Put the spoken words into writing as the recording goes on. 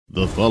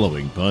The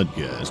following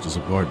podcast is a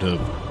part of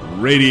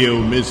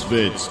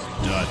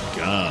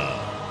RadioMisfits.com.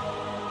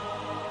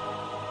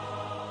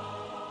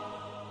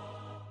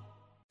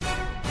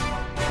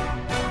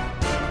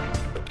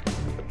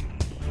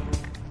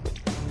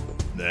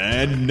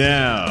 And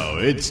now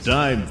it's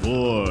time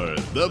for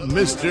the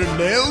Mr.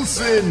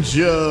 Nailsin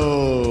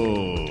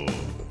Show.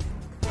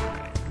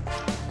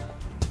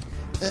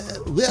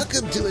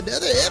 Welcome to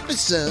another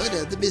episode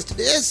of the Mr.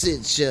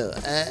 Nailsin Show.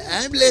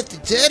 I'm Lefty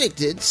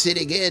Tunnington,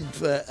 sitting in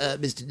for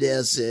Mr.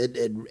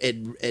 Nailsin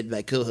and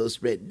my co-host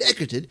Brent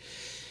Neckerton,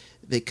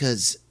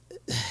 because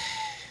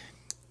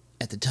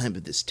at the time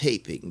of this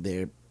taping,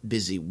 they're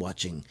busy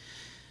watching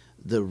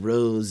the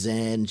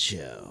Roseanne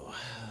Show.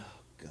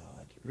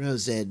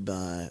 Roseanne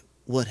Barr,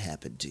 what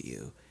happened to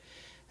you?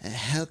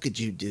 How could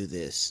you do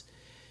this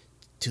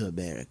to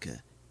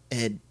America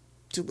and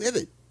to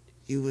women?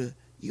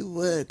 You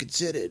were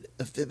considered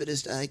a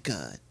feminist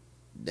icon.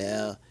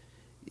 Now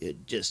you're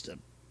just a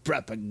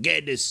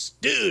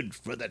propagandist dude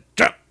for the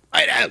Trump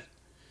White House.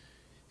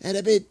 And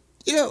I mean,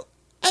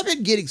 I've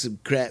been getting some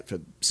crap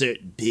from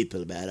certain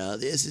people about all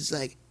this. It's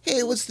like,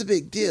 hey, what's the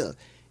big deal?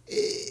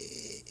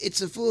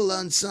 It's a full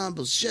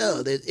ensemble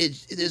show.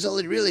 There's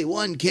only really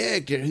one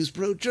character who's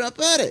pro-Trump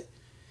on it.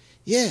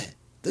 Yeah,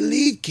 the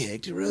lead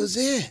character,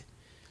 Roseanne.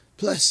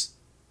 Plus,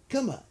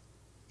 come on,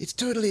 it's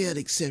totally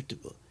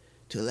unacceptable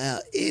to allow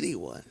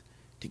anyone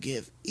to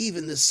give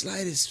even the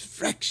slightest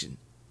fraction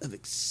of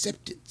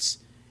acceptance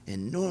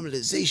and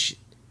normalization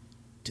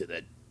to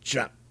the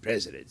Trump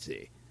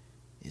presidency.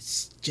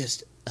 It's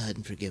just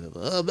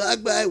unforgivable. Oh,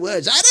 mark my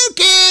words. I don't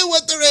care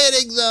what the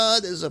ratings are.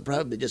 Those are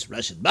probably just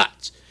Russian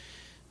bots.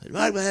 But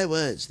mark my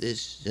words,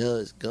 this show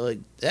is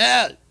going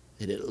down,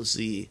 and it'll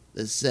see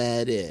the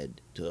sad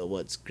end to a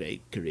once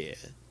great career.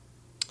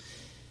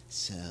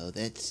 So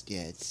it's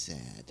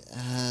sad.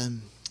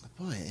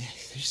 Boy,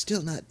 they're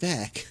still not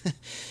back.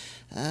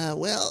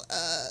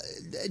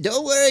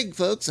 Don't worry,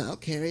 folks. I'll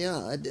carry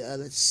on.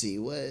 Let's see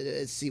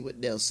what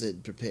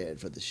Nailsin prepared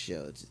for the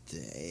show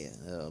today.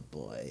 Oh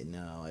boy,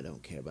 no, I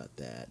don't care about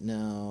that.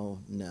 No.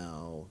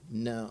 Oh,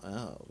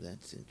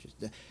 that's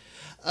interesting.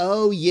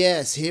 Oh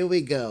yes, here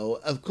we go.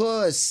 Of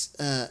course,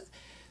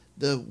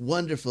 the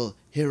wonderful,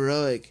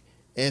 heroic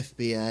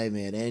FBI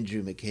man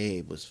Andrew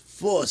McCabe was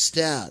forced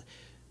out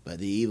by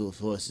the evil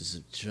forces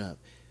of Trump.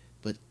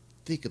 But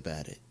think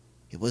about it.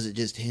 It wasn't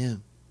just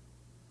him.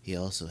 He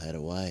also had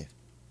a wife.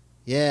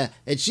 Yeah,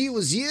 and she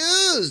was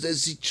used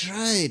as he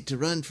tried to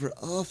run for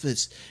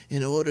office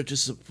in order to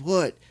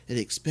support an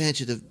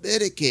expansion of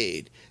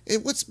Medicaid.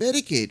 And what's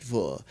Medicaid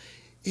for?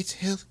 It's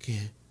health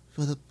care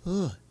for the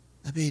poor.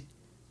 I mean,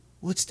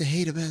 what's to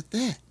hate about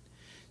that?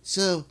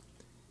 So,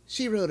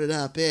 she wrote an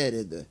op-ed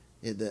in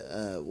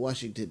the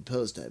Washington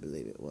Post, I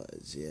believe it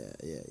was. Yeah.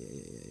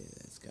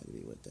 That's got to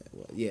be what that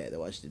was. Yeah, the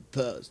Washington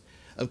Post.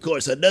 Of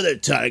course, another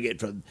target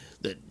from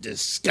the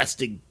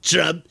disgusting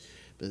Trump.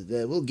 But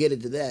we'll get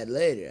into that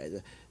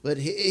later. But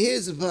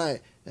here's the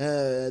part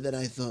that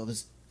I thought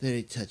was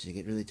very touching.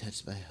 It really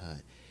touched my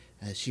heart.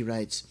 She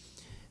writes,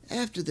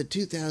 after the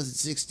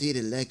 2016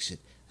 election,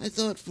 I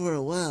thought for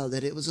a while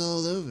that it was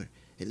all over.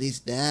 At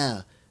least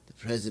now, the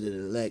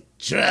president-elect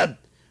Trump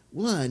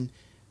won.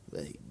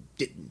 Well, he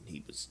didn't.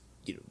 He was,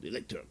 the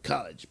electoral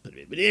college put him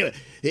in. But anyway,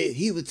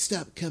 he would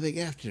stop coming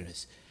after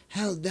us.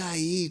 How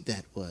naive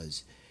that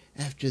was.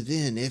 After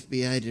then,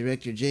 FBI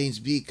Director James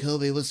B.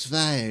 Comey was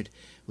fired.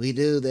 We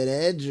knew that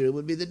Andrew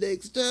would be the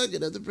next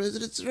target of the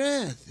president's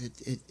wrath.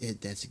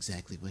 That's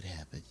exactly what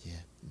happened,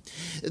 yeah.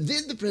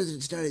 Then the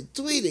president started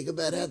tweeting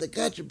about how the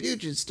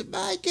contributions to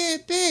my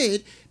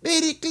campaign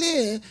made it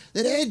clear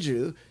that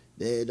Andrew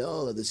and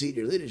all of the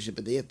senior leadership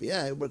at the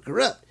FBI were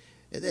corrupt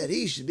and that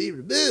he should be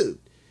removed.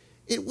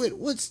 It went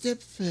one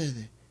step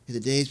further. In the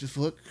days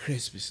before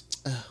Christmas,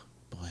 oh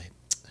boy,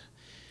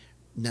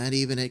 not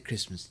even at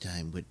Christmas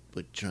time would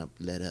Trump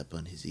let up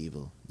on his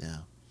evil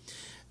now.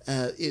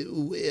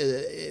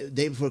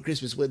 Day before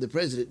Christmas, when the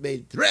president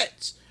made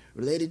threats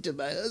related to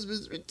my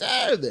husband's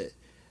retirement,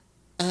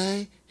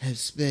 I have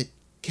spent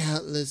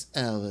countless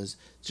hours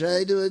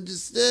trying to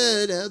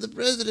understand how the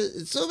president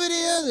and so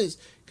many others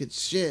could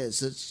share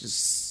such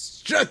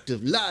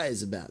destructive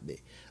lies about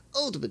me.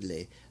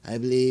 Ultimately, I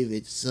believe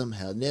it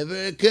somehow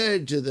never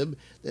occurred to them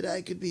that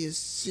I could be a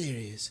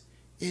serious,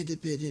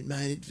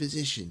 independent-minded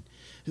physician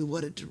who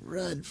wanted to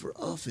run for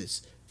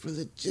office for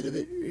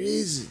legitimate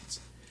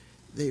reasons.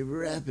 They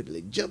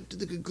rapidly jumped to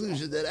the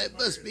conclusion that I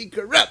must be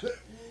corrupt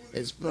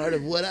as part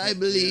of what I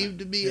believe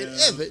to be an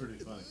effort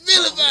to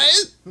vilify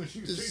us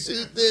to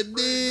suit their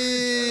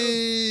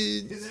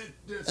needs.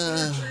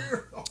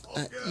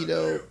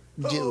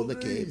 Jill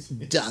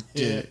McCabe,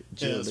 Dr.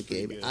 Jill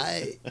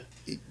McCabe,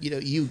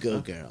 you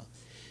go, girl.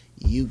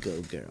 You go,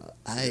 girl.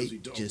 I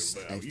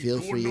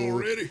feel for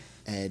you,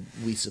 and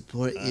we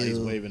support you, he's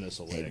waving us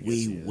away, and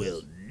we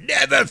will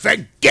never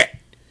forget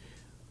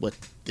what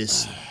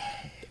this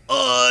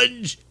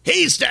orange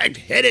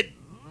haystack-headed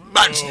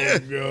monster. Oh,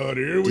 God,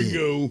 here we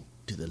go.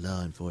 To the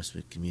law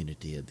enforcement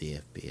community of the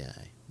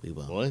FBI. We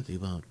won't. What? We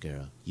won't,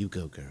 girl. You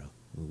go, girl.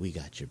 We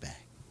got your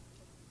back.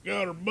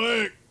 got her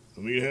back. I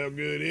mean, how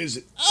good is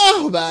it?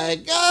 Oh my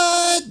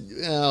God!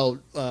 Oh,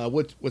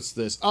 what's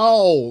this?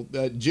 Oh,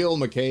 Jill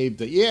McCabe.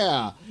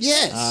 Yeah.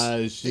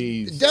 Yes.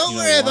 She's Don't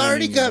worry, I've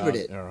already whining covered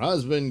about it. her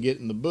husband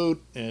getting the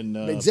boot and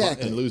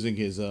Exactly. and losing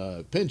his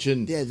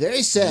pension. Yeah,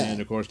 very sad.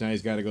 And of course now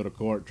he's got to go to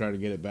court, try to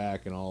get it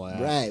back, and all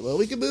that. Right. Well,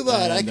 we can move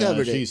on. I And,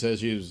 covered she it.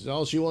 says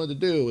all she wanted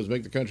to do was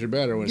make the country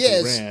better when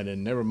Yes. she ran,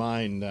 and never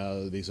mind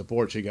the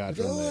support she got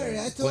Don't from worry,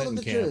 I the told Clinton him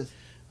the camp truth.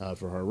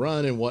 for her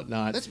run and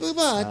whatnot. Let's move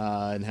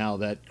on. And how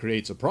that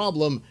creates a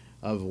problem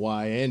of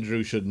why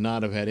Andrew should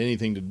not have had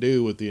anything to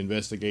do with the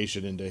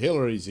investigation into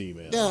Hillary's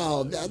email.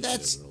 No, She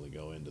that's doesn't really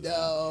go into that.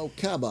 no.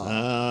 Come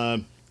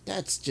on.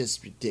 That's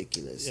just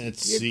ridiculous.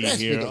 Let's Your see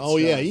grasping here. at Oh,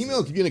 yeah. straws.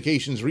 Email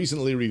communications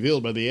recently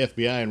revealed by the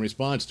FBI in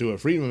response to a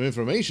Freedom of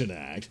Information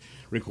Act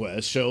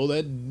request show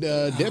that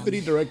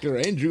Deputy Director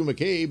Andrew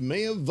McCabe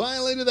may have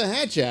violated the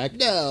Hatch Act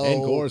No.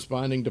 and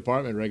corresponding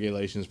department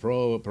regulations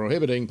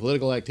prohibiting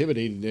political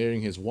activity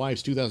during his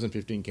wife's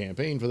 2015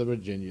 campaign for the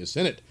Virginia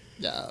Senate.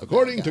 No,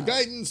 According to God.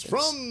 guidance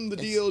from the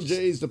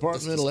DOJ's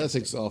Departmental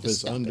Ethics Office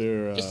stop it.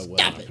 under, Just well,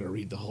 stop I'm not it. going to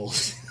read the whole.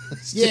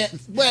 Yeah.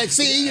 Well,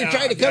 see, you're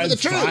trying to cover the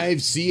truth. 5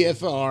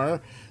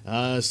 CFR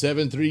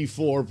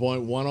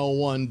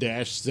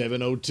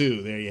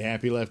 734.101-702. There you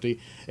happy, Lefty.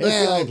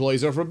 Well- FBI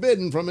employees are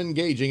forbidden from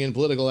engaging in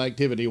political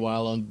activity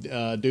while on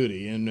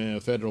duty in a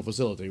federal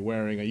facility,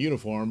 wearing a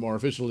uniform or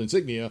official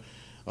insignia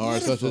or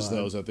such as Uniform?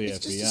 those at the It's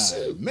just a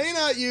FBI. suit. May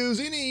not use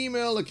any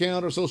email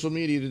account or social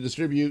media to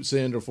distribute,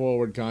 send, or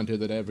forward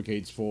content that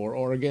advocates for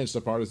or against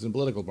a partisan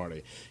political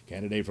party,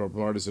 candidate for a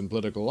partisan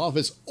political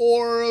office,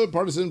 or a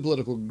partisan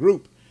political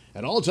group.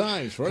 At all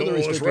times, further Come on,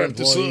 let's restricted wrap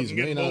this up employees and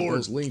may get not bored.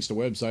 post links to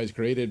websites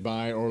created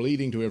by or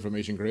leading to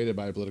information created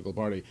by a political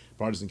party,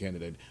 partisan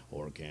candidate,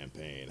 or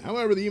campaign.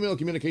 However, the email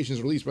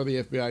communications released by the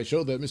FBI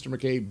showed that Mr.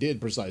 McCabe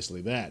did precisely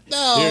that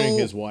No. during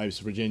his wife's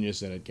Virginia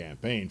Senate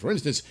campaign. For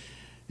instance,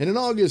 in an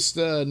August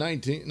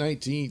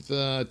 19th,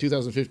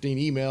 2015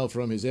 email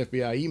from his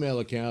FBI email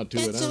account to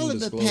That's an all in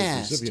the undisclosed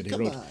past. recipient, he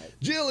Come wrote, on.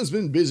 Jill has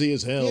been busy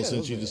as hell Get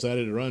since she over it.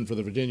 decided to run for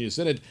the Virginia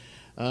Senate.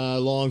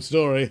 Long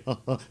story.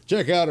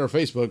 Check out our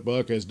Facebook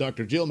book as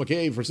Dr. Jill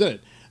McCabe for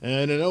Senate.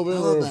 And a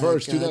November Oh, my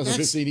 1st, God,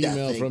 2015 that's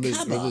email from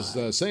nothing. Come this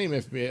on. same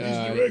directing the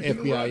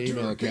FBI right to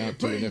email her account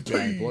to an campaign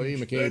FBI employee.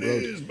 page. McCabe That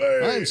is wrote,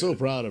 bad. I am so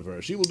proud of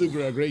her. She will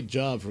do a great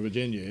job for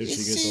Virginia if she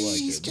gets see,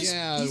 elected. he's just-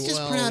 yeah, he's just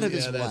well, proud of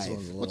his yeah, that's wife. one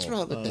of the What's little,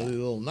 wrong with that?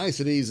 Little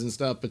niceties and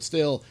stuff, but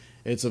still,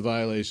 it's a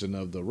violation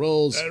of the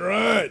rules. That's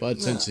right.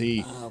 But since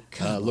he Oh,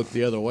 come looked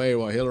the other way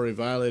while Hillary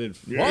violated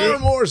Yeah. far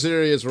more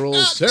serious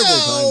rules several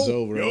no. times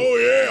over,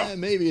 Oh, yeah.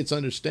 maybe it's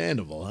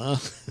understandable, huh?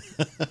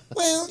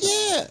 Well,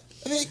 yeah.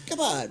 I mean, come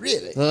on,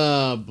 really.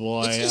 Oh,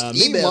 boy. It's just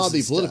Meanwhile, emails the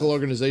and political stuff.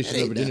 organization That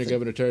of ain't Virginia nothing.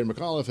 Governor Terry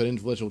McAuliffe, an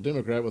influential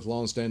Democrat with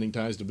long-standing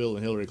ties to Bill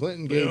and Hillary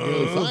Clinton, gave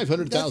nearly Nothing wrong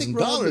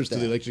 $500,000 with to the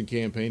that. election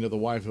campaign of the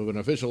wife of an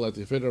official at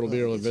the Federal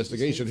Bureau of this is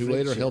Investigation who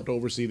later friendship. helped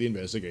oversee the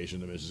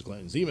investigation of Mrs.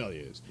 Clinton's email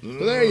use.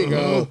 So there you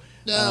go.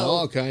 No.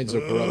 All kinds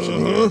of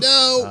corruption here.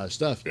 No.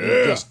 Stuff you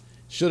Yeah. just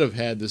should have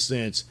had the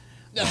sense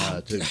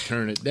to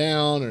turn it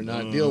down or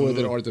not deal with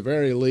it, or at the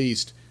very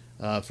least,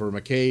 for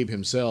McCabe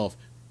himself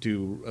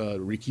to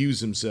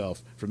recuse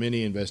himself from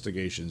any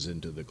investigations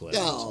into the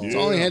Clintons. No. That's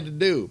all he had to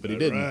do, but he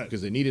That's didn't right.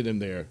 because they needed him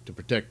there to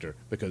protect her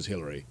because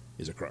Hillary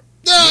is a crook.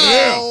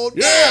 No,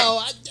 Yeah,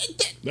 no.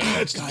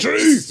 That's the God, truth.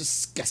 This is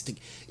disgusting.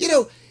 You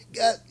know,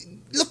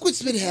 look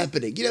what's been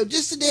happening. You know,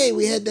 just today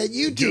we had that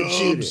YouTube Jobs.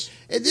 shooter.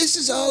 And this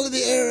is all in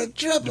the era of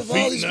Trump, of all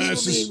Defeating these people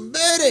ISIS. being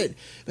murdered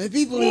by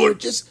people who are What?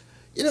 just,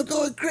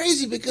 going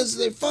crazy because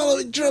they're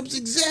following Trump's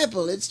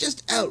example. It's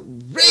just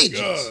outrageous.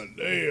 God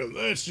damn,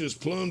 that's just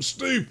plumb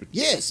stupid.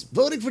 Yes,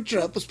 voting for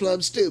Trump was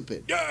plumb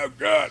stupid. God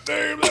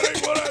damn, that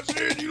ain't what I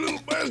said, you little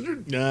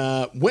bastard.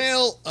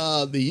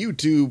 The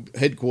YouTube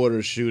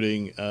headquarters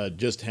shooting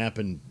just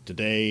happened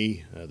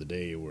today, the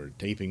day we're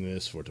taping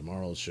this for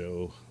tomorrow's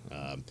show,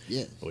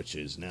 Yes. which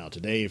is now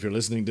today if you're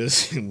listening to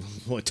this.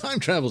 Boy, time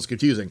travel is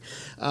confusing.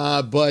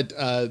 But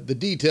the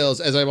details,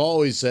 as I've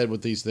always said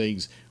with these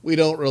things, we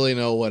don't really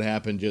know what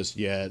happened just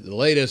yet. The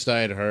latest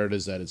I had heard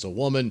is that it's a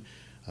woman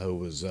who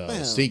was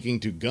seeking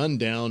to gun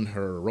down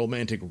her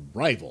romantic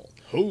rival.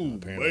 Oh,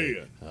 Apparently,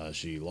 man.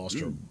 she lost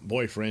her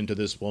boyfriend to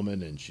this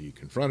woman, and she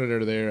confronted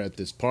her there at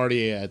this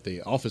party, at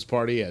the office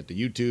party, at the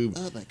YouTube,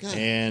 Oh, my God.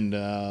 and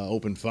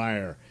opened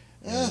fire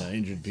and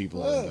injured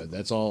people. And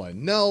that's all I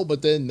know,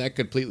 but then that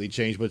completely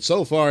changed. But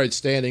so far, it's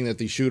standing that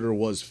the shooter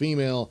was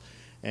female,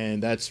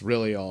 and that's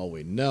really all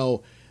we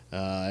know.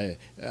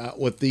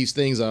 With these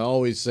things, I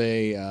always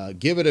say,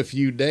 give it a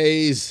few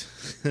days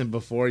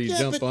before you Yeah,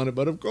 jump but- on it.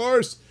 But of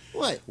course,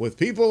 What? with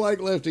people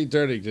like Lefty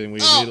Turnington, we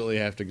Oh. immediately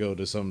have to go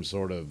to some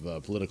sort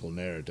of political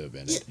narrative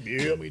in it,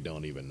 Yep. and we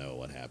don't even know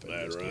what happened.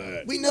 That's just yet.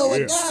 right. We know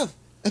Yeah. enough.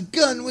 A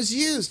gun was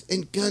used,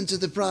 and guns are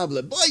the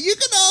problem. Boy, you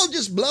can all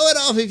just blow it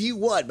off if you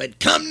want, but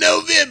come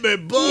November,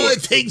 boy,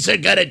 What? things are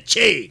gonna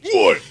change.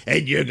 What?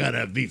 And you're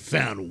gonna be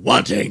found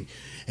wanting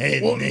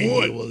and What, then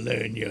what? you will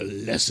learn your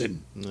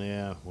lesson.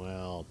 Yeah,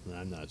 well,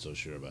 I'm not so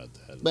sure about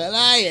that. Well,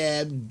 I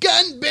am.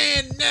 Gun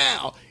ban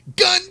now.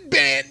 Gun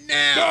ban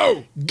now.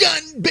 No.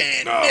 Gun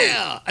ban No.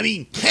 now. I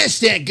mean,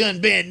 hashtag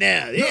gun ban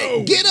now. Yeah,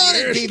 No. get on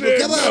it, people. Hashtag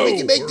Come on, we no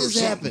can make or this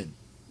something. happen.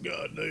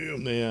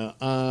 Goddamn.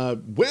 Yeah.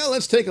 Well,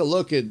 let's take a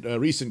look at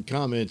recent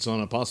comments on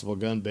a possible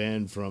gun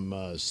ban from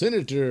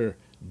Senator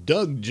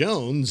Doug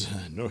Jones.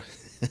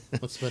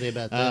 What's funny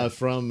about that?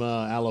 From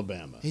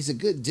Alabama. He's a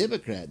good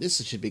Democrat.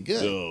 This should be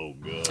good. Oh,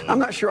 God. I'm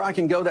not sure I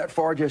can go that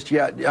far just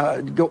yet,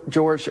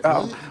 George.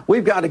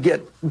 We've got to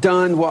get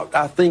done what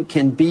I think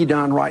can be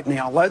done right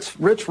now. Let's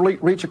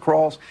reach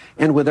across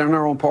and within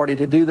our own party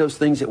to do those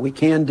things that we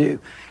can do.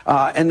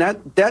 And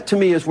that to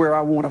me is where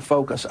I want to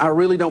focus. I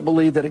really don't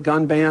believe that a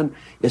gun ban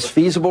is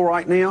feasible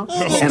right now.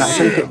 And I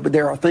think that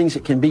there are things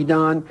that can be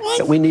done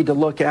that we need to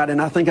look at. And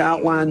I think I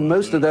outlined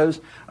most of those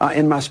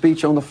in my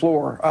speech on the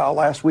floor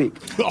last week.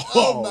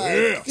 Oh, my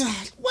yeah.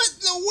 God. What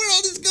in the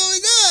world is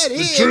going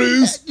on here?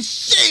 truth.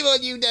 Shame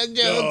on you, Doug Jones.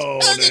 Oh,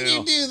 How can now.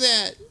 you do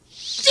that?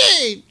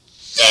 Shame.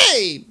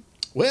 Shame.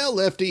 Well,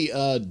 Lefty,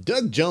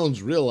 Doug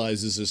Jones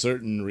realizes a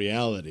certain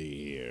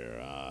reality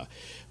here.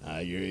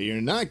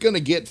 You're not going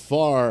to get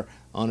far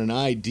on an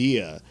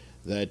idea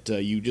that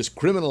you just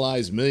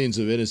criminalize millions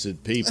of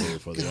innocent people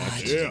for the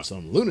actions Yeah. of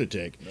some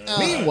lunatic.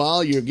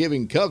 Meanwhile, you're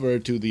giving cover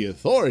to the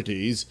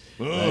authorities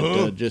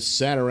that just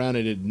sat around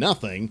and did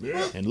nothing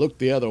and looked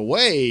the other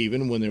way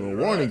even when there were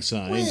warning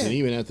signs. And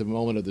even at the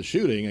moment of the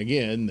shooting,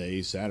 again,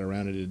 they sat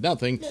around and did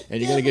nothing. And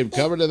you're going to give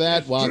cover to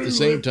that while at the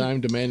same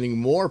time demanding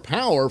more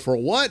power for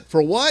what?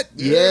 For what?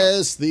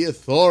 Yes, the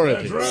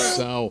authorities. That's right.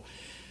 So,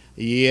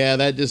 yeah,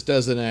 that just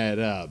doesn't add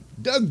up.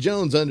 Doug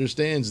Jones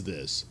understands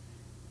this.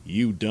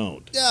 You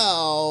don't.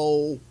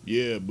 No.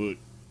 Yeah, but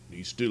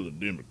he's still a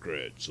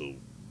Democrat, so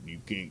you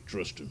can't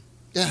trust him.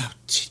 Oh,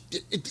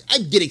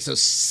 I'm getting so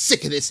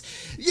sick of this.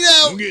 You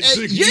know, I'm getting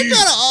sick of you're you.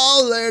 going to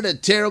all learn a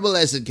terrible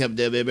lesson come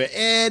November.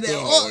 And,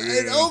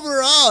 and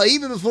overall,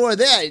 even before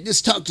that,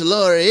 just talk to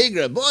Laura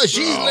Ingraham. Boy,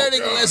 she's Oh,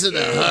 learning a God lesson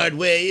the damn. hard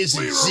way,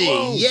 isn't Leave her she?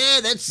 alone. Yeah,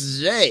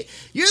 that's right.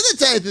 You're the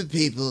type of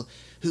people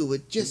who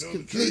would just No,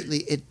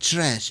 completely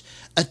trash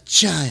a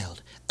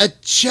child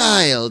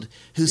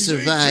who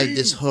survived 18.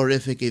 this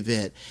horrific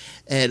event.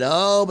 And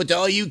but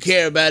all you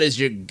care about is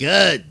your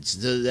guns.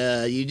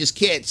 You just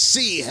can't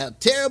see how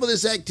terrible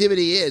this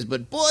activity is.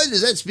 But boy,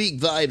 does that speak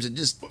volumes of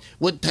just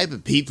what type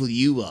of people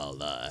you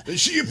all are. And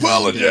she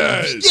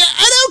apologized. Yeah,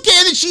 I don't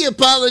care that she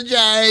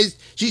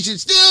apologized. She should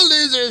still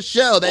lose her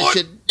show. That What?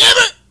 should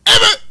never,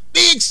 ever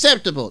be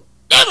acceptable.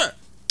 Never.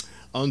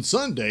 On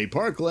Sunday,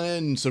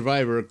 Parkland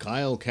survivor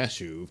Kyle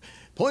Kashuv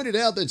pointed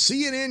out that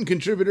CNN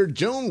contributor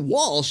Joan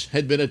Walsh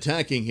had been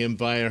attacking him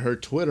via her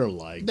Twitter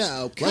likes,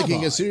 No, come liking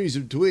on. a series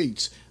of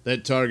tweets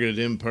that targeted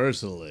him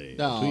personally.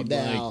 No, a tweet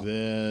now. like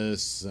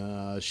this,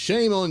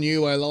 shame on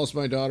you, I lost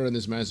my daughter in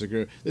this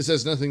massacre. This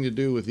has nothing to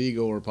do with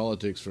ego or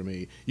politics for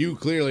me. You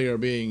clearly are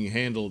being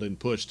handled and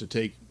pushed to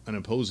take an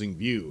opposing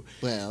view.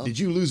 Well. Did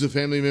you lose a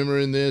family member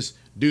in this?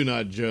 Do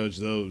not judge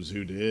those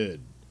who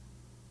did.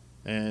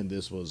 And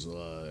this was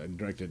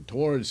directed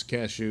towards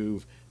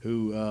Kashuv,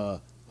 who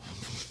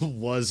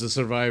was a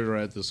survivor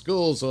at the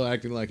school, so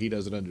acting like he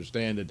doesn't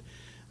understand it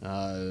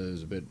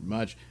is a bit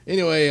much.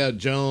 Anyway,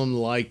 Joan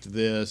liked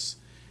this,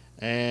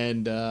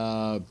 and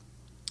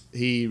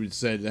he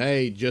said,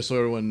 hey, just so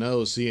everyone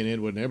knows, CNN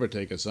would never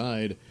take a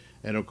side.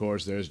 And, of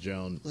course, there's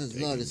Joan Well,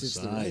 taking Lord, it's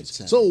the right sides.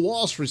 side. So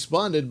Walsh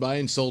responded by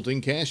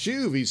insulting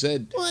Kashuv. He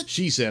said, What?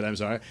 She said, I'm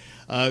sorry,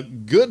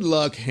 good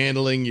luck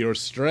handling your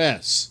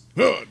stress.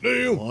 Oh,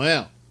 damn.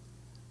 Well,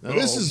 now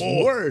this Oh, is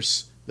boy.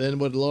 worse than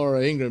what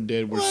Laura Ingraham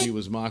did, where What? she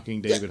was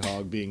mocking David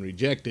Hogg being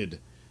rejected,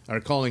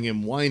 or calling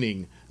him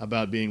whining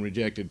about being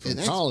rejected from And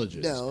that's-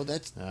 colleges. No,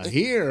 that's...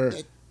 Here,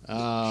 Shut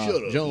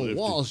up, Joan Lefty.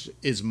 Walsh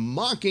is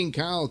mocking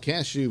Kyle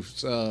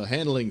Kashuf's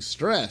handling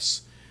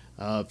stress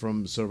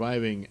from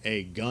surviving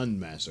a gun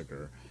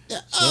massacre.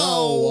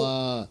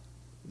 So,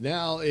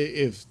 now,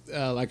 if,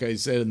 like I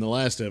said in the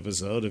last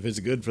episode, if it's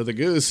good for the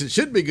goose, it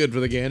should be good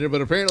for the gander,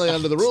 but apparently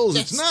under the rules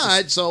it's That's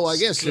not, so I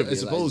guess, I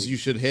suppose trivializing you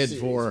should head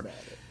serious for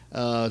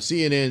matter.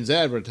 CNN's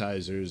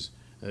advertisers,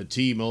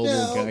 T-Mobile,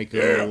 No.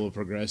 Geico,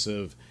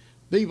 Progressive,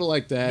 people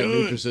like that, Done.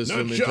 Nutrisystem, Not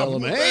and tell shopping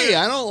them, with hey,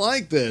 that. I don't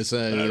like this.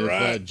 If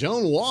right.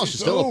 Joan Walsh is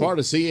It's still a on. part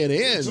of CNN,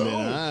 It's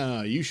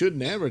then you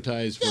shouldn't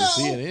advertise for No.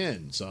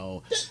 CNN.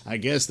 So I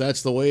guess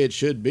that's the way it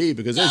should be,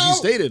 because as you No.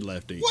 stated,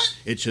 Lefty, What?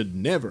 it should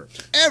never,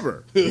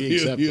 ever be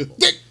acceptable.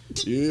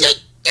 Yeah.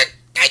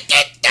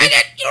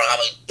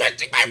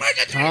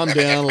 Calm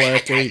down,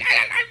 Lefty.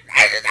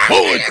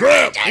 Holy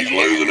crap! He's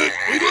losing it!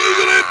 He's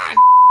losing it!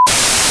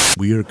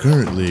 We are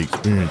currently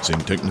experiencing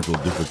technical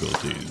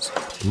difficulties.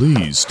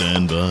 Please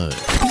stand by.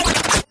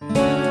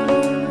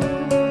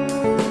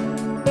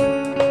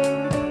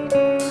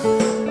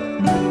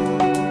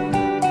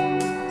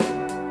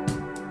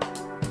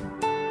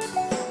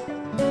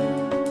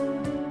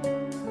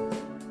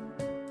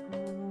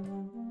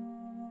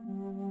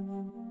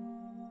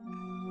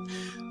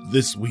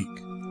 This week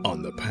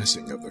on the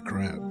passing of the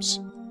crabs.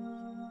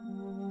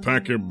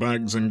 Pack your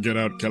bags and get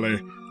out,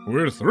 Kelly.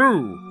 We're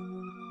through.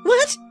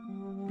 What?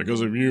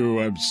 Because of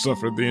you, I've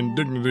suffered the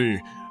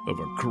indignity of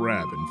a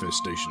crab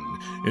infestation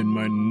in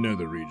my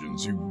nether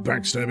regions, you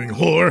backstabbing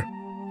whore.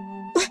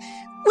 What?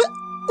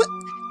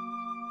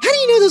 How do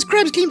you know those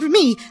crabs came from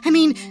me? I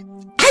mean,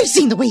 I've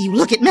seen the way you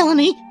look at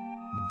Melanie.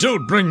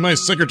 Don't bring my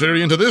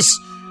secretary into this.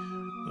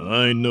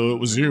 I know it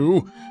was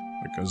you,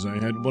 because I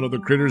had one of the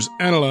critters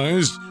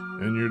analyzed,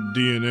 and your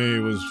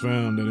DNA was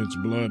found in its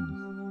blood.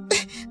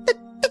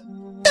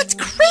 That's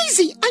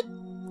crazy. I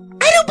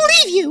don't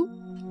believe you.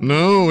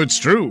 No, it's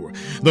true.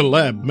 The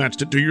lab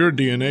matched it to your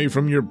DNA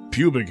from your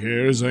pubic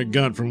hairs I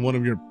got from one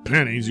of your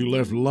panties you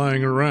left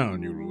lying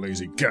around, you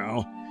lazy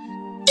cow.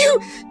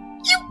 You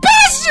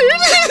bastard!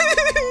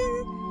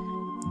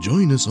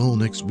 Join us all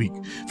next week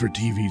for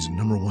TV's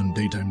 #1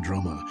 daytime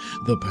drama,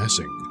 The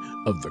Passing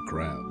of the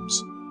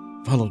Crabs,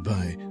 followed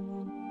by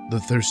The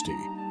Thirsty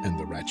and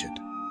the Ratchet.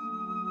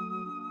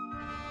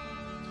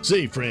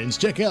 Say, friends,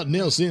 check out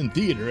Nailsin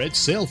Theater at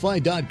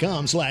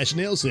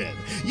sellfy.com/Nailsin.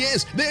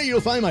 Yes, there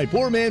you'll find my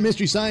poor man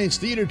Mystery Science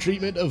Theater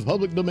treatment of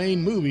public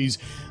domain movies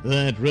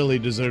that really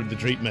deserve the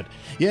treatment.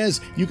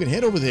 Yes, you can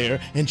head over there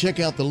and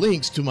check out the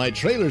links to my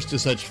trailers to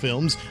such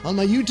films on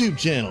my YouTube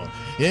channel.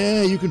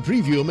 Yeah, you can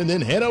preview them and then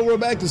head over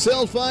back to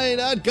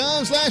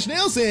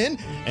sellfy.com/Nailsin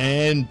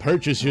and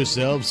purchase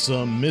yourself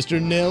some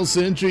Mr.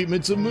 Nailsin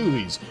treatments of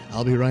movies.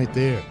 I'll be right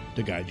there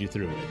to guide you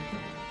through it.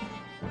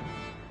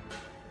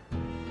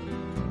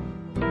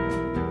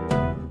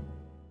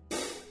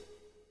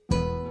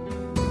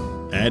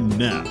 And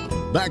now,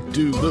 back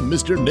to the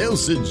Mr.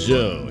 Nailsin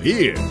Show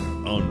here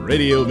on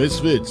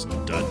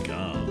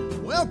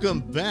RadioMisfits.com. Welcome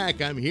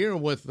back. I'm here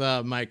with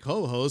my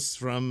co-hosts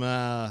from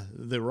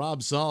the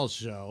Rob Saul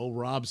Show.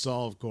 Rob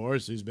Saul, of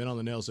course, who's been on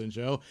the Nailsin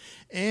Show.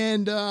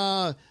 And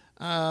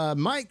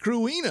Mike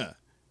Cruina,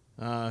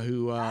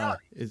 who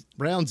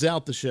rounds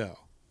out the show.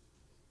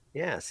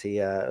 Yes,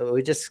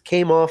 we just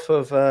came off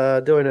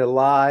of doing a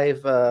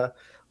live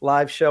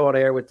show on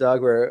air with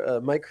Doug where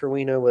Mike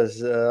Cruina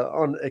was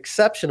on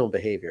exceptional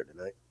behavior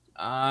tonight.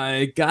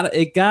 It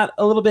got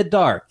a little bit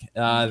dark.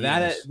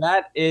 Yes.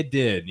 That it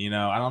did. You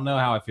know, I don't know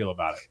how I feel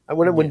about it.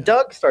 When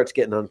Doug starts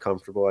getting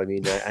uncomfortable, I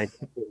mean,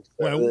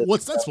 Well,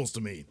 what's that supposed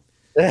to mean?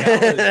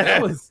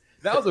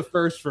 That was a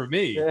first for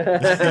me. Tell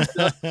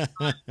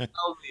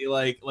me,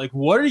 like,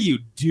 what are you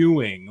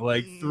doing,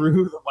 like,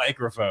 through the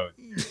microphone?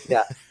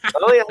 Yeah.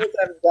 The only other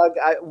time, Doug,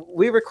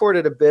 we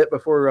recorded a bit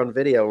before we were on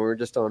video. We were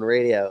just on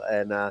radio,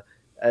 and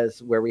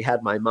as where we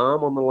had my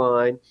mom on the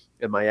line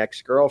and my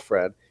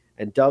ex-girlfriend,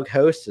 and Doug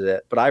hosted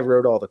it, but I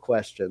wrote all the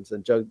questions,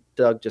 and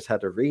Doug just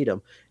had to read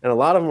them. And a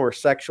lot of them were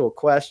sexual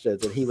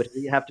questions, and he would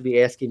have to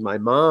be asking my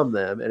mom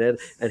them. And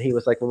he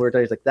was like, when we were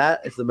done, he's like,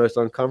 that is the most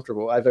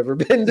uncomfortable I've ever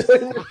been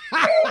doing.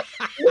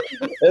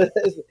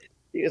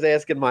 He was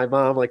asking my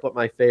mom, like, what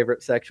my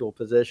favorite sexual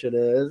position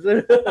is.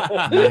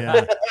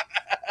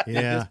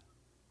 Yeah.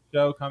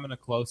 Show coming a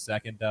close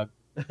second, Doug.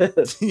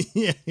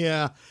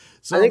 Yeah.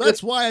 So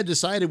that's why I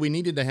decided we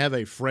needed to have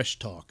a fresh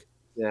talk.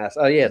 Yes.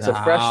 Oh, yeah. It's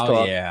a fresh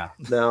talk. Yeah.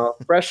 Now,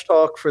 fresh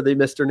talk for the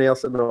Mr.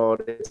 Nailsin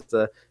audience.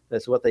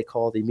 It's what they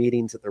call the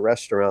meetings at the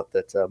restaurant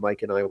that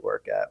Mike and I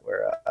work at,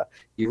 where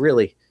you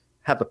really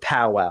have a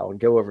powwow and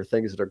go over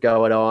things that are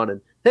going on and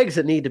things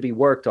that need to be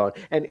worked on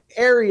and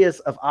areas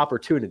of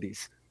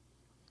opportunities.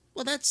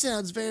 Well, that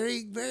sounds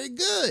very, very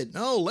good.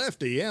 Oh,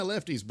 Lefty. Yeah,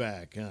 Lefty's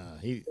back.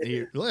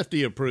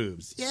 Lefty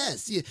approves.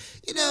 Yes, you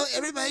know,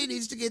 everybody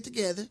needs to get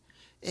together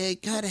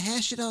and kind of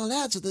hash it all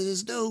out so that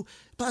there's no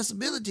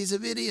possibilities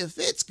of any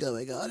offense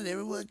going on and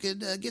everyone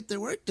can get their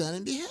work done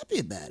and be happy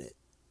about it.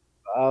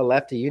 Oh,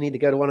 Lefty, you need to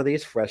go to one of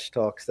these fresh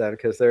talks then,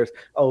 because there's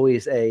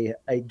always a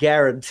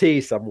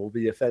guarantee someone will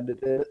be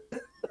offended in it.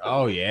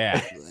 Oh,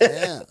 yeah.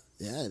 Well,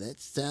 yeah, that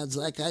sounds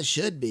like I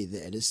should be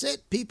there to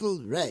set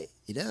people right,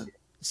 you know?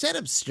 Set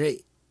them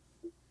straight.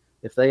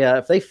 If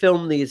they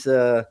film these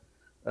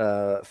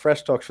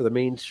fresh talks for the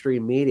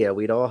mainstream media,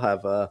 we'd all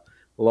have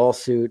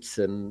lawsuits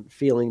and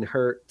feelsy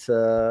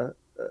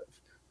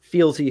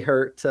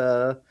hurt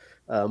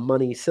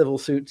money civil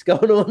suits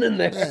going on in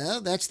there.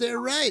 Well, that's their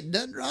right.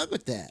 Nothing wrong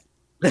with that.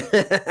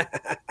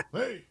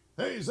 Hey,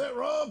 is that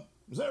Rob?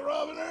 Is that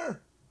Rob in there?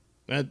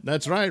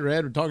 That's right,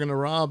 Red. We're talking to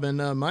Rob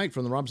and Mike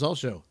from the Rob Saul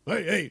Show.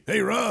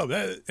 Hey, Rob.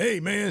 Hey,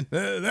 man,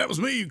 that was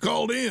me. You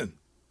called in.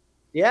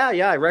 Yeah,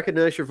 I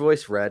recognize your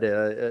voice, Red.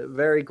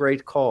 Very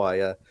great call.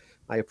 I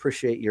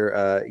appreciate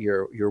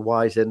your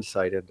wise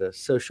insight into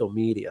social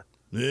media.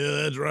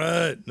 Yeah, that's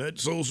right. That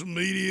social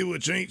media,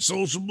 which ain't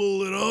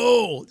sociable at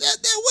all. Now,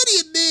 what do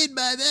you mean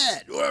by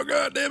that? Well,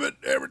 goddammit,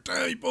 every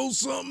time you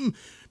post something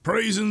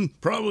praising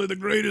probably the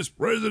greatest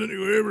president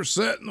who ever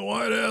sat in the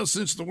White House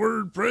since the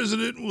word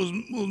president was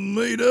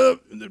made up,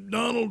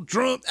 Donald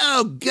Trump.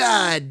 Oh,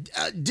 God.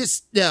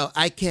 No,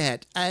 I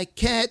can't. I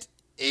can't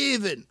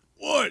even.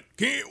 What?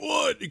 Can't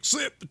what?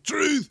 Accept the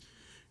truth?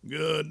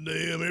 God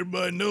damn,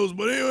 everybody knows.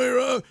 But anyway,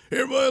 Rob,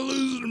 everybody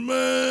loses their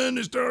mind.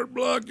 They start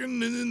blocking,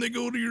 and then they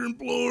go to your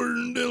employer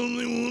and tell them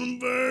they want them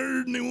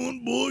fired and they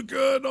want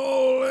boycott,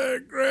 all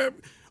that crap.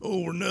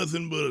 over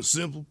nothing but a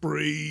simple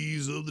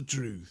praise of the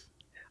truth.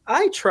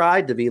 I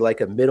tried to be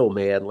like a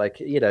middleman, like,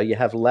 you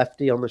have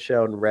Lefty on the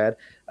show and Red.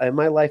 In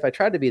my life, I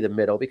tried to be the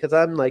middle because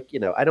I'm like,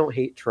 I don't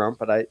hate Trump,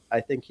 but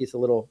I think he's a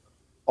little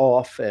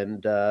off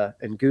and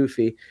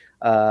goofy.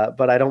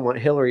 But I don't want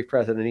Hillary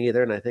president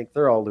either, and I think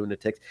they're all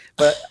lunatics.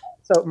 But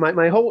so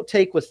my whole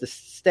take was to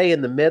stay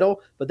in the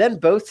middle, but then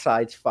both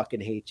sides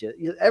fucking hate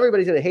you.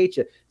 Everybody's going to hate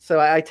you. So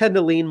I tend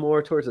to lean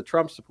more towards the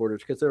Trump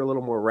supporters because they're a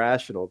little more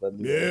rational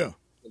than the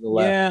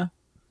left. Yeah.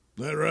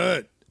 That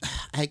right.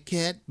 I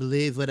can't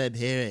believe what I'm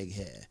hearing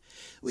here.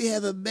 We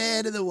have a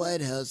man in the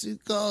White House who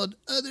called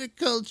other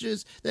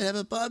cultures that have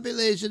a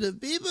population of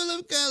people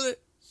of color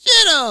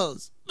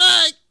shitholes.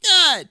 My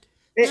God.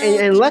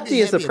 And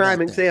Lefty is a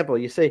prime example.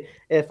 You see,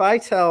 if I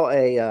tell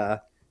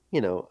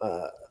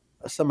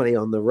somebody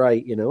on the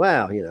right,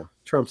 wow,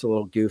 Trump's a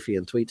little goofy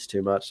and tweets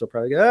too much, they'll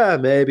probably go,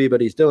 maybe, but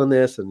he's doing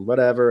this and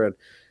whatever, and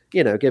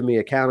give me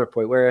a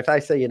counterpoint. Where if I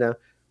say,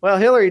 well,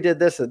 Hillary did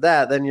this and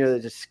that, then you're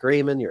just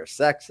screaming, you're a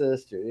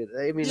sexist.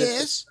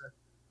 Yes.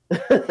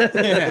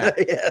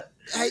 Yeah.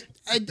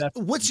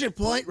 What's your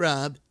point,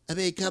 Rob? I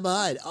mean, come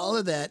on, all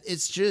of that,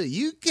 it's true.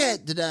 You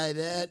can't deny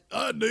that.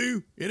 I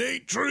do. It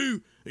ain't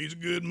true. He's a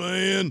good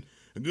man,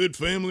 a good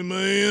family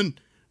man,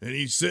 and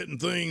he's setting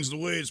things the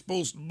way it's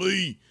supposed to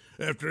be.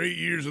 After 8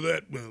 years of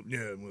that, well,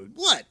 yeah.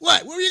 What?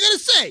 What were you going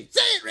to say?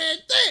 Say it, Red.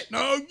 Say it.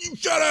 No, you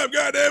shut up,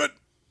 goddammit.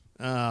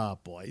 Oh,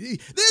 boy.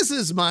 This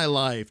is my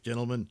life,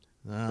 gentlemen.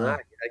 I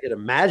can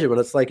imagine what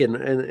it's like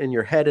in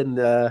your head in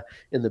the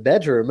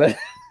bedroom. Wait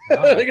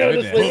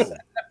a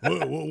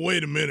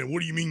minute.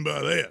 What do you mean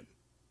by that?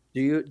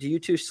 Do you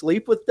two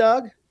sleep with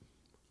Doug?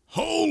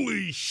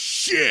 Holy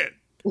shit!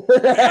 Man,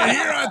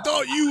 here I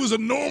thought you was a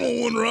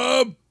normal one,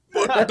 Rob.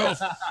 What the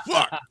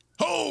fuck?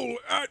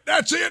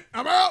 That's it.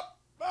 I'm out.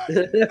 Bye.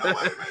 Nobody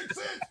makes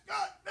sense.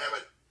 God damn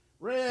it.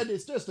 Red,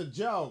 it's just a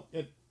joke.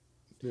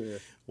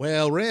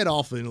 Well, Red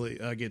often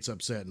gets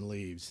upset and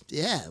leaves.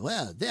 Yeah,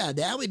 well,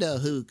 now we know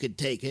who could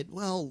take it.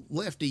 Well,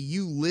 Lefty,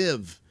 you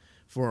live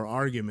for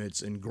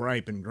arguments and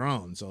gripe and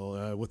groan,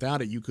 so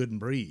without it, you couldn't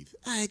breathe.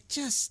 I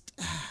just...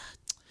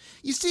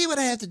 you see what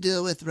I have to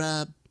deal with,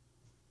 Rob?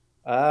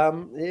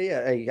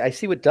 Yeah, I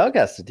see what Doug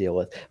has to deal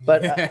with.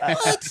 But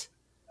what?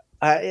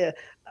 But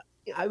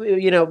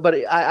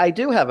I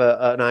do have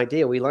an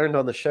idea. We learned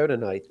on the show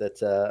tonight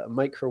that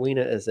Mike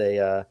Kerwina is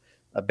a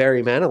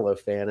Barry Manilow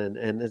fan,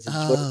 and it's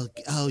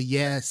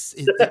yes.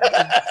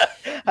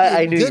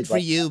 I knew good for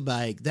you,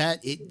 Mike.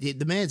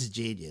 The man's a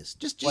genius,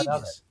 just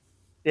genius.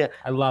 Yeah,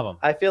 I love him.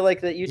 I feel like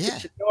that you two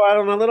should go out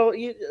on a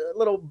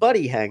little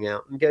buddy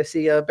hangout and go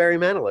see Barry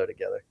Manilow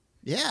together.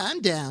 Yeah,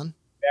 I'm down.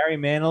 Barry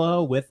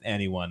Manilow with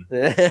anyone.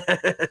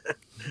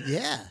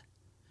 Yeah.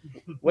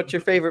 What's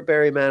your favorite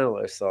Barry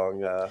Manilow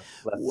song?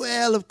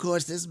 Well, of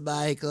course, there's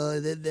Michael.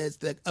 And then there's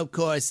of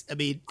course, I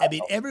mean,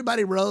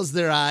 everybody rolls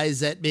their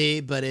eyes at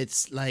me, but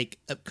it's like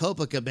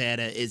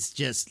Copacabana is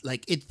just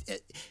like it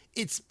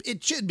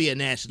should be a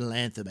national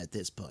anthem at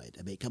this point.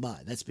 I mean, come on,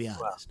 let's be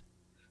honest. Wow.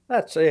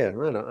 That's I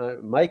know.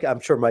 Mike, I'm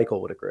sure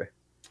Michael would agree.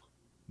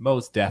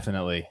 Most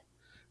definitely.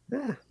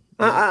 Yeah.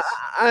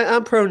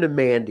 I'm prone to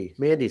Mandy.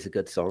 Mandy's a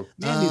good song.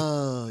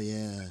 Oh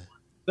yeah.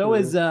 So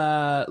is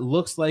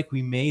Looks Like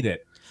We Made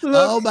It.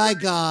 Oh my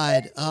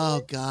God.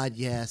 Oh God,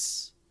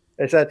 yes.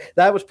 I said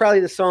that was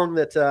probably the song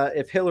that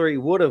if Hillary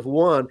would have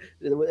won,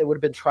 it would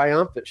have been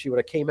triumphant. She would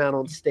have came out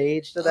on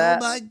stage to that.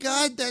 Oh my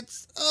God,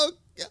 that's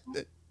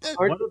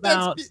What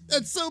about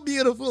that's so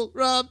beautiful,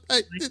 Rob.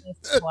 classic?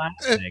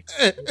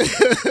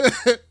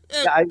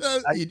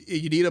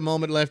 You need a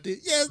moment, Lefty?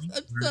 Yes,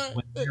 I'm sorry.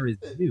 When there is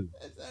you.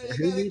 I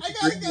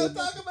gotta go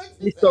talk about.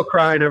 He's still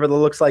crying over the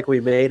 "Looks Like We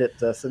Made It"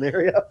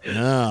 scenario.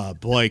 Oh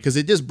boy, because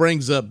it just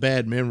brings up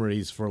bad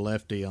memories for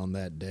Lefty on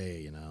that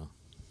day,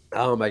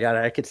 Oh my God,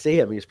 I could see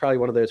him. He's probably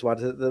one of those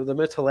ones. The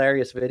most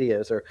hilarious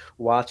videos are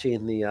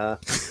watching the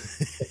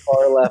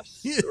far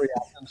left's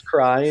reactions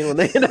crying when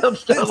they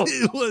announced Donald.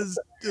 It was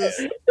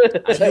just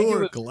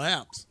pure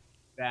collapse.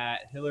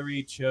 That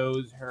Hillary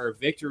chose her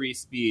victory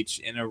speech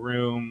in a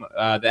room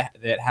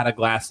that had a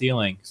glass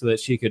ceiling so that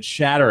she could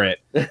shatter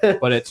it.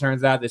 But it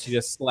turns out that she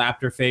just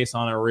slapped her face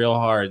on it real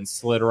hard and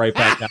slid right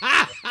back down.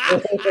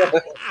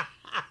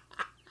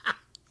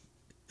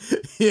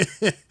 Yeah.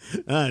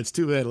 It's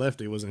too bad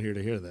Lefty wasn't here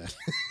to hear that.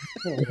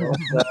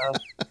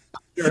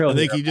 I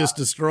think you just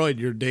destroyed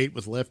your date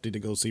with Lefty to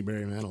go see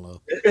Barry Manilow.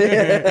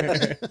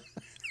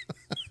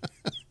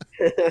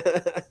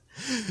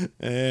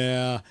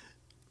 Yeah,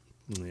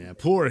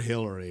 poor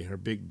Hillary. Her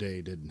big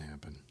day didn't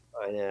happen.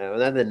 I know.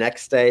 And then the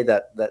next day,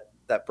 that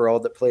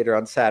broad that played her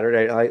on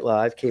Saturday Night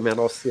Live came out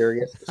all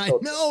serious. I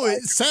know.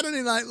 It's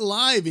Saturday Night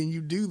Live, and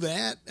you do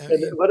that.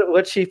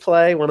 What'd she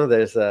play? One of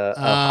those.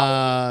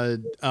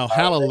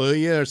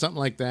 Hallelujah or something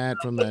like that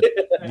from that.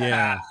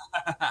 Yeah.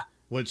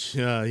 Which,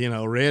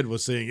 Red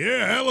was saying,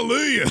 yeah,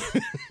 hallelujah.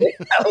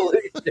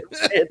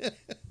 Hallelujah.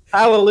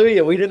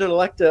 Hallelujah. We didn't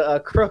elect a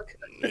crook.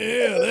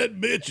 Yeah, that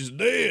bitch is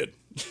dead.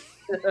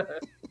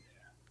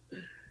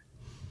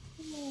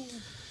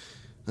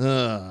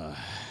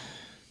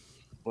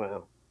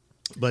 Wow.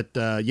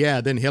 But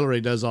yeah, then Hillary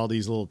does all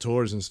these little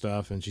tours and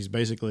stuff, and she's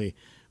basically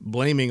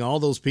blaming all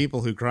those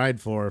people who cried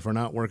for her for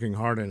not working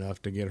hard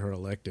enough to get her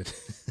elected.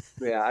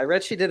 Yeah, I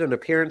read she did an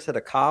appearance at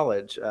a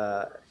college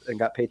and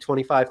got paid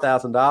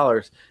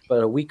 $25,000,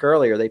 but a week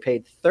earlier they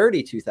paid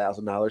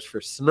 $32,000 for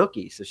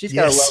Snooki. So she's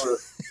got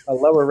a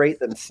lower rate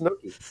than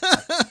Snooki.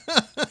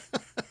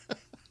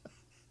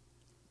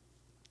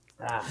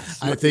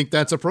 I think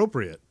that's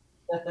appropriate.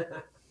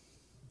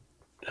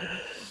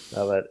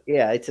 But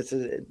yeah, it's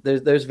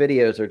those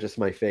videos are just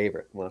my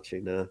favorite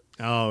watching.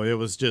 Oh, it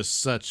was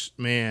just such,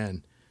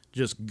 man,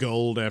 just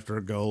gold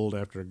after gold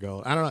after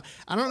gold. I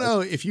don't know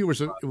if you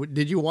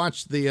did you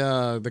watch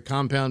the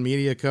Compound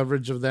Media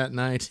coverage of that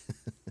night?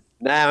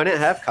 No, I didn't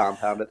have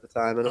Compound at the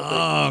time.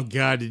 Oh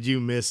God, did you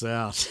miss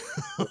out?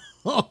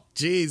 Oh,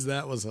 geez,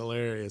 that was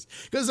hilarious.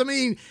 Because I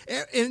mean,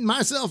 and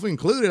myself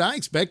included, I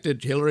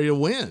expected Hillary to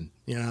win,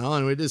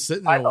 and we're just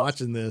sitting there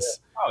watching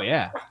this. Oh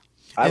yeah,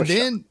 and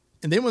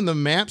then when the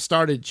map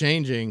started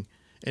changing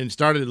and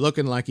started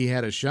looking like he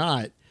had a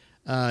shot,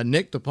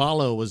 Nick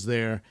DiPaolo was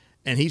there,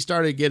 and he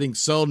started getting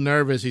so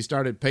nervous he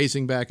started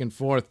pacing back and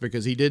forth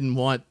because he didn't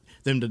want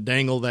them to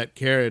dangle that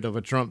carrot of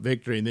a Trump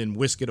victory and then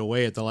whisk it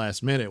away at the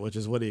last minute, which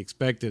is what he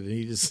expected. And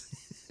he just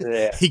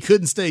he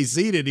couldn't stay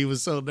seated. He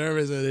was so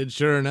nervous, and then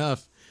sure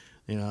enough,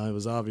 it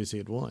was obvious he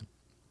had won.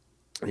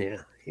 Yeah,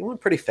 he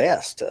went pretty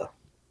fast too.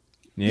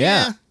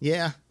 Yeah.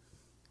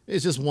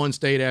 It's just one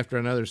state after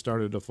another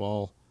started to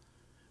fall.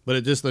 But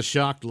it just the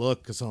shocked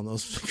look on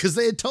those, because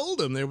they had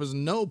told him there was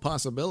no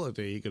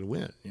possibility he could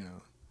win.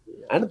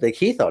 I don't think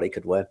he thought he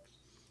could win.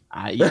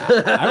 I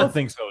don't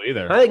think so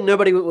either. I think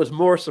nobody was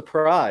more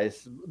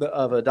surprised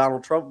of a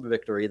Donald Trump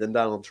victory than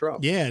Donald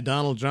Trump. Yeah,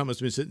 Donald Trump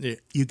must have been sitting there.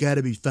 You got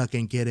to be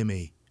fucking kidding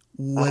me.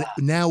 What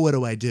now? What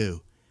do I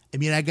do? I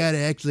mean, I got to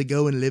actually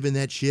go and live in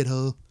that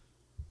shithole.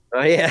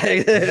 Oh yeah,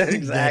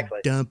 exactly.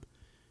 That dump.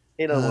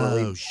 He don't want to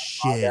leave. Oh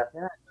shit.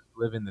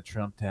 Live in the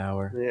Trump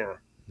Tower.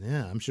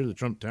 Yeah, I'm sure the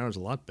Trump Tower is a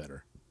lot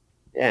better.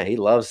 Yeah, he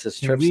loves his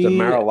trips to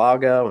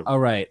Mar-a-Lago. All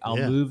right, I'll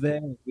move there.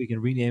 We can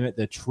rename it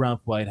the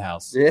Trump White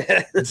House.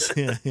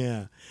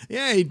 Yeah.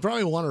 Yeah, he'd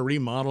probably want to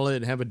remodel it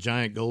and have a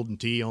giant golden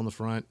T on the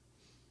front.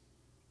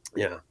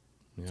 Yeah.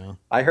 Yeah.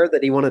 I heard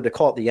that he wanted to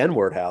call it the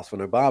N-word house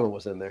when Obama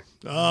was in there.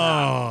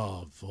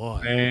 Oh,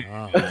 boy.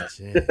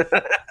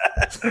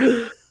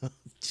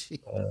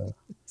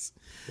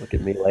 Look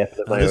at me laughing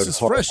at my this own is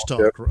fresh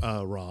talk,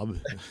 Rob.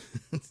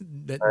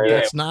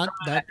 That's not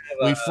that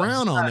we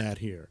frown on that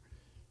here.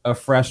 A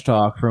fresh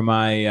talk for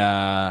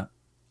my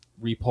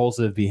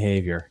repulsive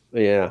behavior.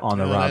 Yeah, on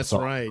the Rob. That's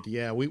song. Right.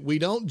 Yeah, we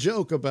don't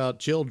joke about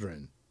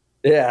children.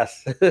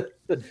 Yes,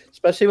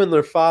 especially when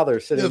their father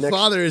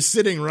is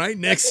sitting right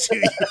next to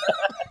you.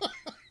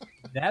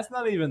 That's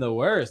not even the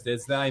worst.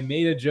 It's that I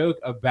made a joke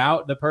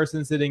about the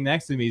person sitting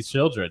next to me's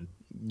children.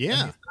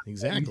 Yeah,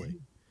 exactly.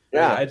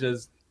 Yeah,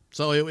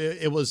 So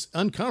it was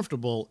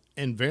uncomfortable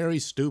and very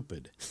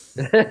stupid.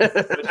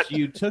 But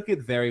you took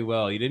it very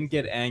well. You didn't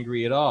get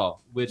angry at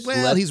all.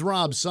 He's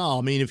Rob Saul.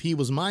 I mean, if he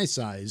was my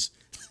size,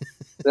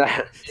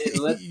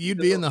 you'd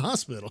be in the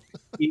hospital.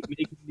 Keep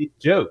making these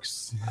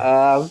jokes.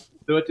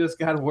 So it just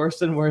got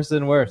worse and worse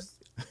and worse.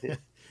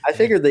 I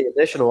figured the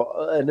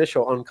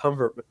initial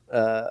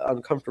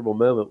uncomfortable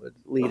moment would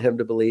lead him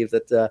to believe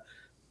that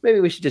maybe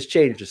we should just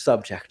change the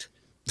subject.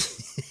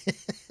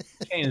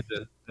 Change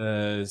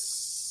the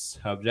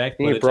subject.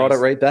 He brought it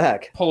right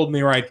back. Pulled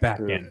me right back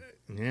in.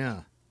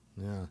 Yeah.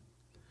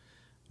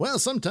 Well,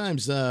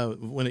 sometimes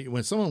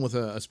when someone with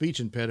a speech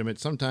impediment,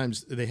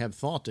 sometimes they have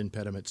thought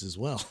impediments as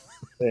well.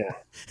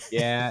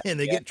 Yeah. And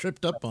they get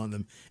tripped up on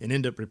them and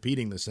end up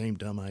repeating the same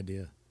dumb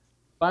idea.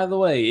 By the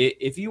way,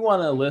 if you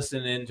want to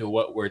listen into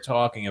what we're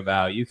talking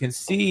about, you can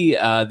see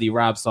the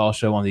Rob Saul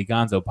Show on the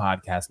Gonzo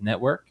Podcast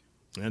Network.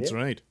 That's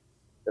right.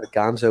 Go to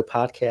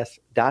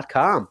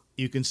gonzopodcast.com.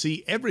 You can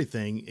see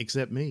everything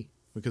except me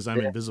because I'm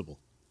invisible.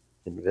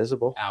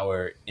 Invisible.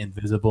 Our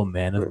invisible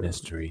man of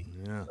mystery.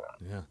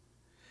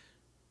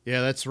 Yeah,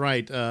 that's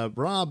right.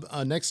 Rob,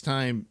 next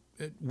time,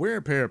 wear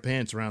a pair of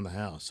pants around the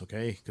house,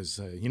 okay? Because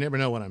you never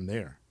know when I'm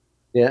there.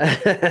 Yeah.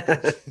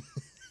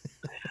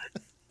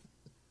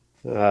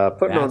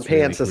 Putting on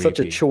pants is such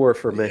a chore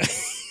for me.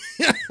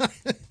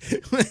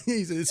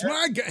 He said, it's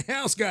my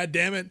house,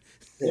 goddammit.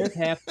 There's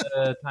half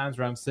the times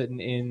where I'm sitting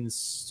in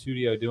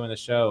studio doing the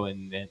show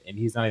and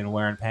he's not even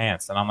wearing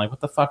pants. And I'm like, what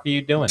the fuck are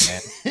you doing,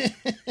 man?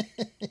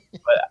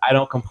 But I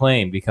don't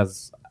complain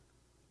because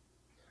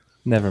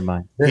never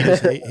mind.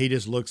 He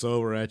just looks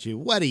over at you.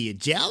 What, are you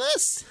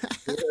jealous?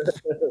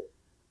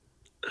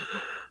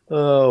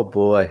 Oh,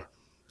 boy.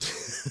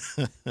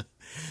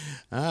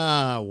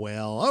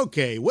 Well,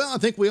 okay. Well, I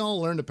think we all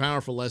learned a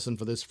powerful lesson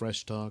for this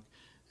Fresh Talk.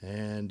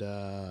 And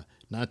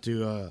not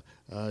to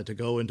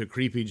go into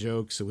creepy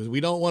jokes. We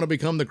don't want to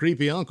become the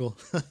creepy uncle.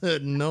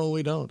 No,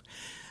 we don't.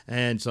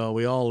 And so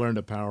we all learned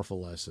a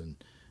powerful lesson.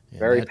 And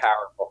very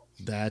powerful.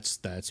 That's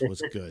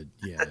what's good.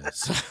 Yeah.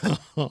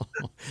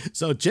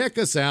 So check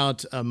us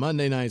out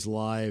Monday nights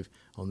live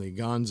on the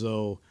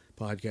Gonzo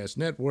Podcast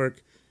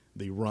Network,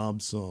 the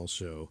Rob Saul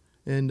Show.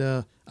 And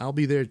I'll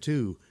be there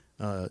too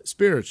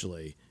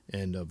spiritually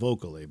and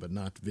vocally, but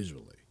not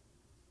visually.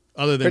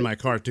 Other than my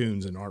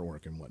cartoons and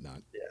artwork and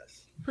whatnot.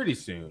 Yes. Pretty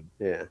soon.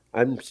 Yeah.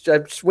 I'm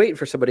just waiting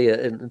for somebody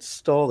to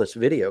install this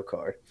video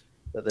card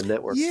that the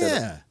network's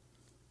Yeah.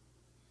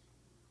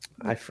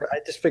 I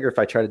just figure if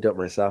I try to do it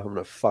myself, I'm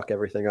going to fuck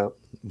everything up.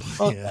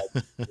 Yeah.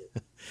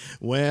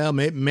 Well,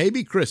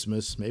 maybe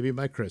Christmas. Maybe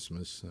by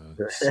Christmas.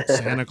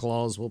 Santa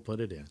Claus will put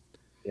it in.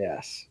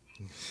 Yes.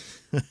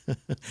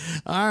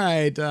 All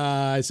right.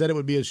 I said it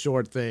would be a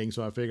short thing,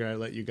 so I figure I'd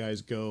let you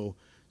guys go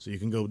so you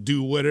can go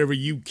do whatever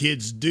you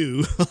kids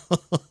do.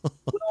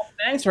 Well,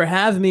 thanks for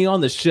having me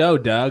on the show,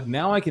 Doug.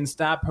 Now I can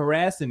stop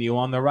harassing you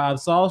on the Rob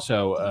Saul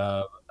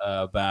show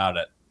about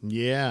it.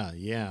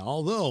 Yeah.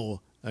 Although,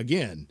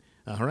 again,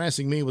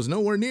 harassing me was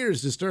nowhere near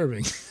as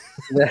disturbing.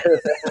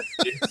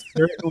 It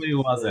certainly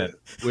wasn't,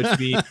 which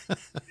means you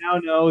now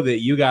know that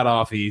you got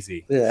off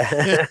easy.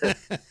 Yeah.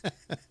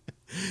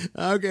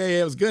 Okay,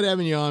 it was good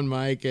having you on,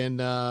 Mike, and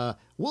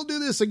we'll do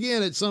this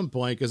again at some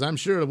point because I'm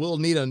sure we'll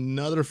need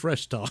another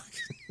fresh talk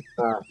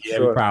Yeah,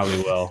 we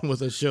probably will.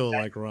 with a show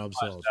like Rob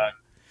Saul.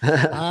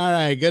 All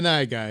right, good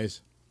night,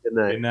 guys. Good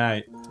night. Good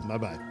night.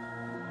 Bye-bye.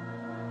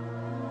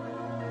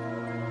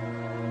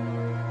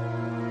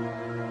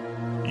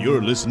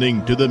 You're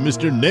listening to the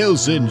Mr.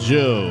 Nailsin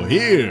Show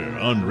here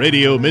on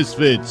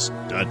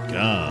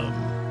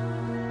RadioMisfits.com.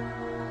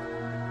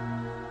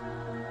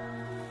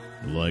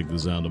 Like the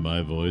sound of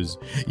my voice?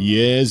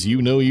 Yes,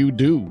 you know you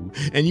do.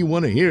 And you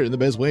want to hear it in the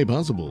best way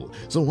possible.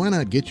 So why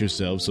not get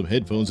yourself some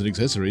headphones and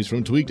accessories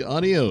from Tweaked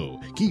Audio?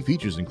 Key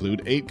features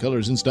include 8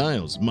 colors and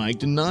styles,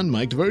 mic'd and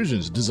non-mic'd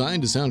versions,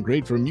 designed to sound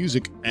great for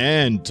music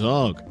and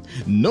talk.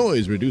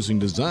 Noise-reducing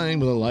design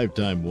with a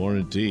lifetime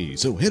warranty.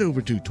 So head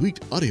over to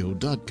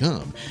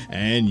tweakedaudio.com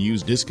and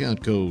use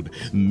discount code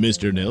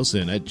Mr.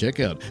 Nailsin at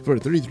checkout for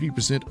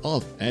 33%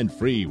 off and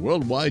free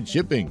worldwide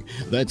shipping.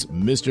 That's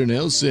Mr.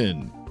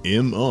 Nailsin.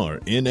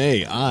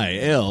 MRNAILSIN.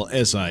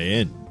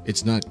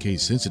 It's not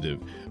case sensitive,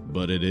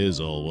 but it is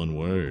all one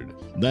word.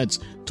 That's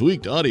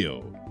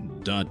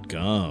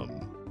tweakedaudio.com.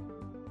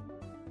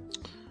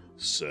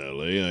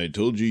 Sally, I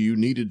told you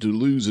needed to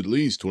lose at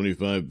least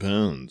 25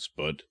 pounds,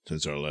 but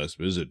since our last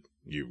visit,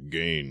 you've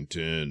gained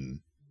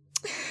 10.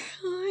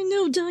 I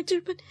know, Doctor,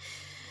 but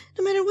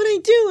no matter what I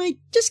do, I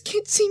just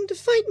can't seem to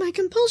fight my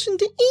compulsion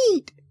to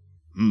eat.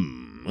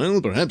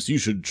 Well, perhaps you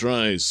should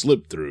try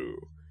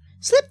slip-through.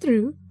 Slip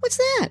through? What's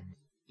that?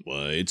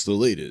 Why, it's the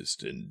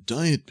latest in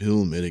diet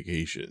pill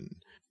medication.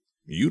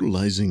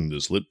 Utilizing the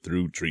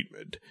slip-through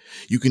treatment,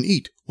 you can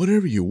eat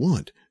whatever you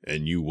want,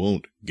 and you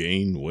won't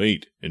gain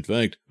weight. In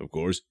fact, of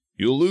course,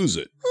 you'll lose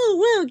it. Oh,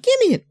 well, give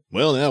me it.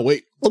 Well, now,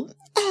 wait.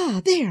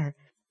 There.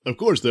 Of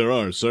course, there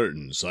are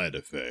certain side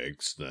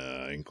effects,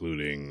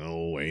 including,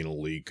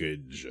 anal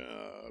leakage,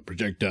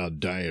 projectile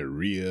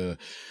diarrhea,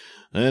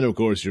 and of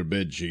course your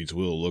bed sheets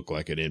will look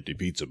like an empty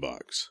pizza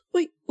box.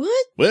 Wait,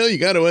 what? Well, you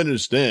got to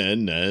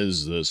understand,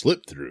 as the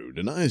slip-through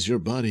denies your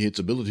body its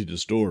ability to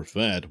store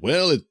fat,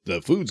 well,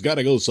 the food's got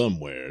to go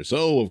somewhere,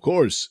 so of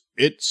course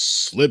it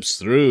slips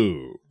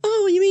through.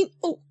 Oh, you mean,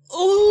 oh.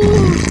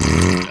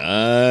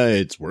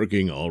 It's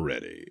working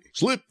already.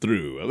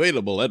 Slip-through,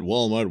 available at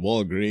Walmart,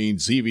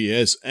 Walgreens,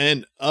 CVS,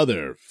 and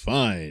other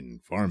fine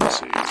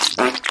pharmacies.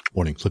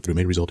 Warning, slip-through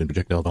may result in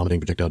projectile vomiting,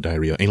 projectile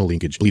diarrhea, anal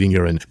leakage, bleeding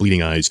urine,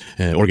 bleeding eyes,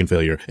 organ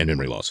failure, and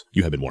memory loss.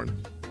 You have been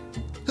warned.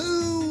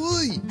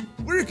 Hooey!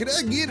 Where could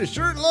I get a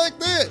shirt like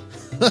that?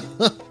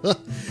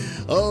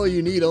 Oh,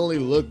 you need only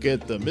look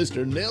at the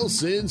Mr.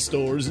 Nailsin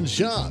stores and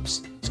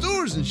shops.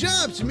 Stores and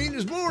shops? You mean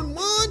there's more than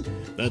one?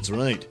 That's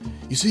right.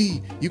 You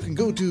see, you can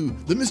go to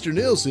the Mr.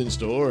 Nailsin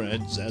store at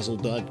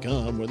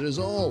Zazzle.com where there's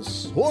all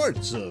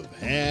sorts of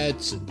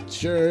hats and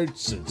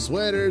shirts and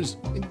sweaters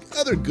and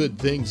other good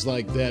things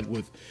like that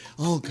with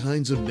all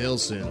kinds of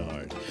Nailsin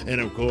art. And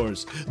of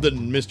course, the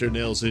Mr.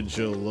 Nailsin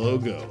Show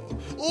logo.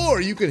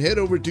 Or you can head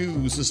over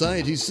to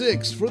Society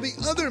 6 for the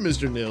other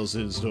Mr.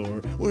 Nailsin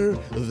store where,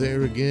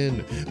 there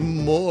again,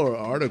 more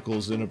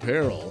articles and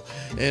apparel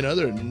and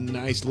other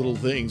nice little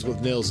things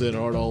with Nailsin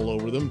art all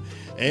over them.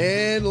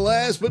 And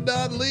last but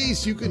not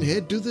least, you can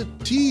head to the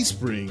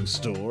Teespring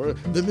store,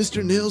 the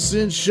Mr.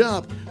 Nailsin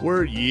shop,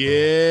 where,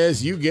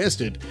 yes, you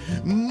guessed it,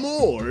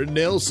 more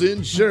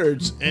Nailsin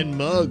shirts and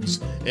mugs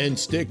and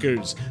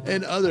stickers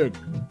and other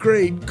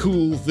great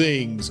cool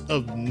things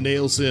of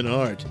Nailsin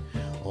art.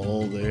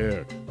 All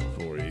there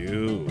for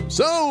you.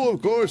 So,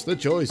 of course, the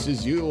choice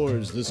is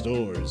yours. The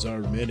stores are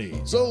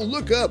many. So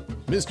look up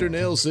Mr.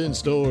 Nailsin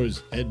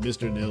stores and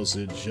Mr.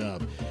 Nailsin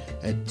shop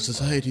at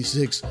Society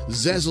 6,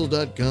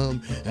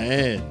 Zazzle.com,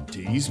 and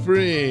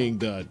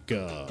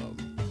Teespring.com.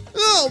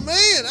 Oh,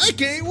 man, I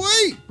can't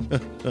wait!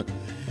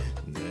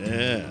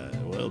 Yeah,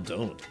 well,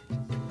 don't.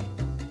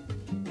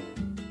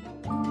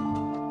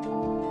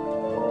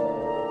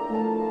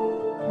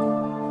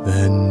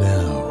 And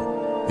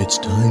now, it's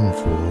time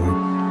for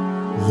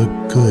The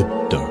Good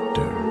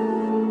Doctor.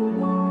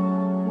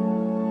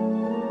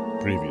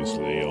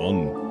 Previously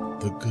on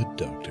The Good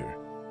Doctor,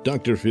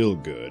 Dr.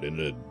 Feelgood in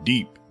a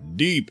deep,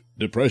 deep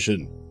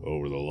depression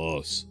over the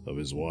loss of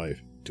his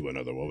wife to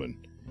another woman.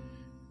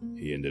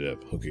 he ended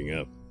up hooking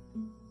up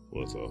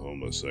with a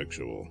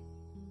homosexual.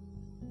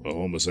 A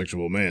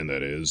homosexual man,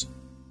 that is.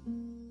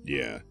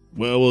 Yeah.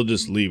 Well, we'll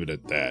just leave it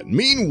at that.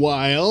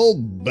 Meanwhile,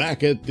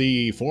 back at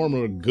the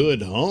former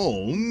Good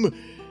home,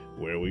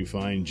 where we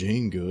find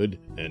Jane Good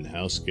and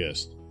house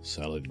guest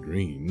Salad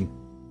Green.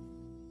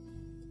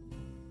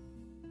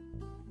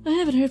 I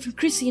haven't heard from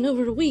Chrissy in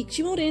over a week.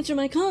 She won't answer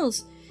my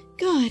calls.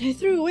 God, I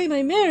threw away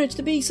my marriage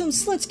to be some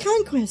slut's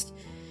conquest.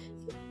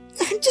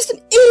 I'm just an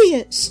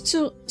idiot.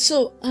 So,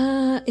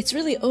 it's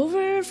really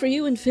over for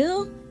you and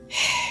Phil?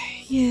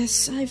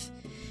 Yes, I've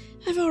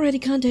already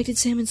contacted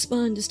Sam and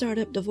Spawn to start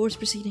up divorce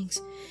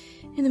proceedings.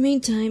 In the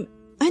meantime,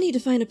 I need to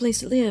find a place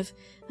to live.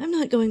 I'm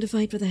not going to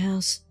fight for the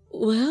house.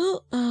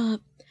 Well,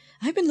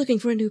 I've been looking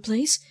for a new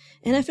place,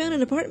 and I found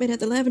an apartment at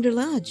the Lavender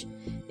Lodge.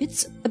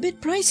 It's a bit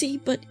pricey,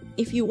 but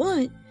if you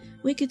want,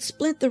 we could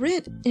split the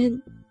rent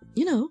and,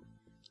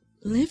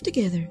 live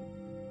together.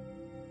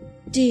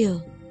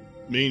 Deal.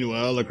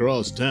 Meanwhile,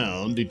 across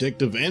town,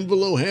 Detective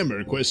Anvilo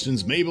Hammer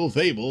questions Mabel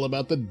Fable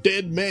about the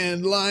dead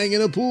man lying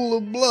in a pool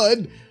of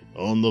blood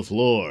on the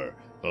floor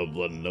of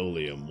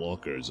Linoleum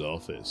Walker's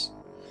office.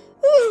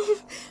 Oh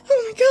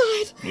my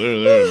God!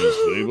 There, Miss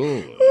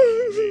Fable.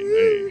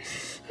 Hey,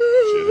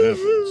 shit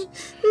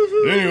happens.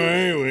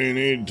 Anyway, we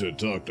need to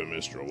talk to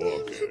Mr.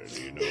 Walker.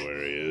 Do you know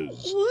where he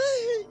is?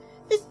 What?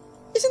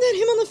 Isn't that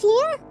him on the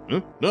floor?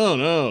 Huh?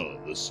 No.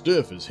 The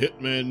stiff is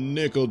Hitman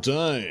Nickel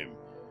Time.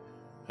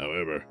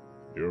 However,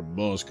 your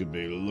boss could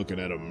be looking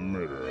at a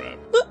murder rap.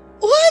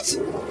 What?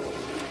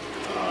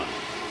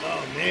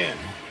 Oh, man.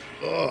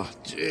 Oh,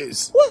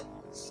 jeez. What?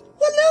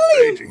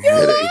 Linoleum, you're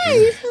headache.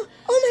 alive!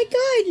 Oh my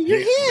God, your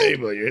head!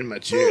 Mabel, you're in my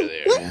chair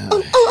there.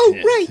 What? Oh,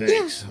 right,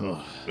 thanks.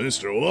 Oh,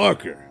 Mr.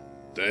 Walker.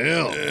 The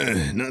hell?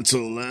 Not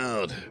so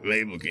loud.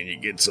 Mabel, can you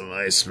get some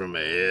ice for my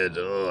head?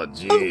 Oh,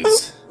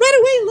 jeez. Right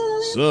away,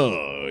 Linoleum.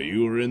 So,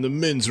 you were in the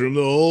men's room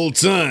the whole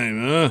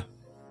time, huh?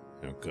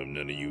 How come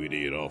none of you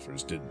idiot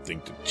offers didn't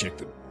think to check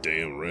the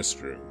damn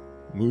restroom?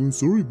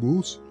 Sorry,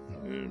 boss.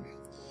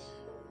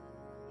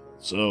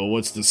 So,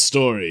 what's the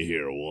story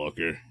here,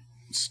 Walker?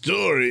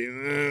 Story?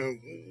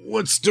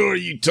 What story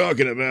you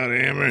talking about,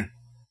 Hammer?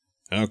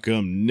 How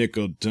come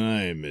Nickel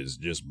Time is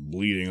just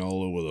bleeding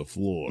all over the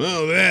floor?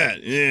 Oh,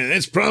 that. Yeah,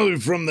 that's probably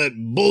from that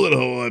bullet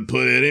hole I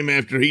put at him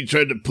after he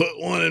tried to put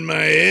one in my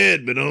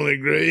head, but only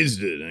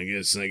grazed it. I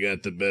guess I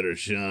got the better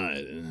shot.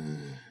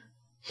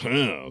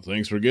 Well,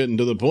 thanks for getting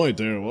to the point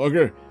there,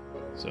 Walker.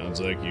 Sounds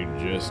like you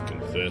just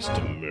confessed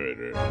to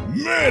murder.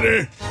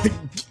 Murder?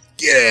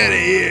 Get out of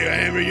here,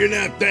 Hammer. You're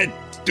not that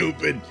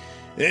stupid.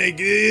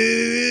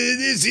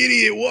 This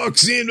idiot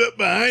walks in up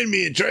behind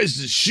me and tries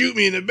to shoot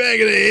me in the back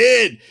of the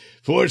head.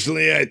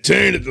 Fortunately, I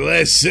turned at the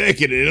last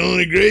second and it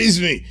only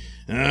grazed me.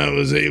 I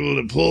was able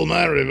to pull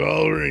my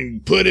revolver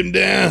and put him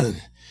down.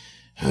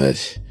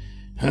 But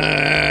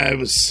I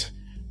was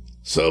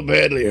so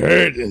badly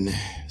hurt and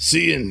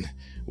seeing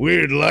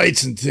weird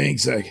lights and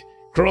things, I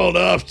crawled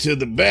off to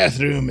the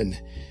bathroom and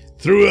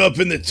threw up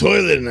in the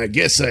toilet, and I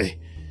guess I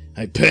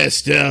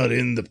passed out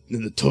in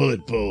the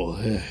toilet bowl,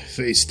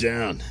 face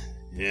down.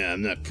 Yeah,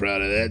 I'm not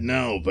proud of that,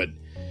 no, but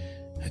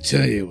I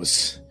tell you, it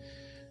was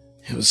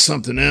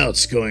something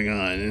else going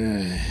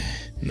on.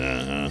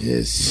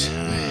 It's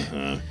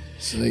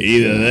like,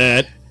 either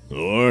that,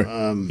 or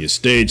you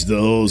staged the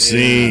whole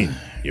scene.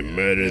 You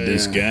murdered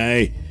this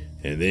guy,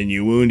 and then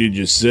you wounded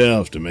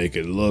yourself to make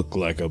it look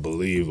like a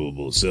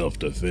believable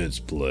self-defense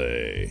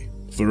play.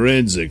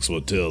 Forensics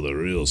will tell the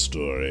real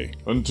story.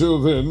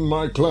 Until then,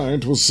 my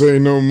client will say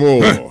no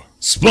more.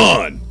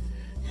 Spawn!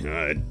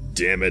 God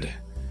damn it.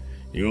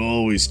 You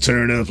always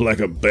turn up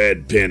like a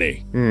bad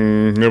penny.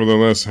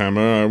 Nevertheless,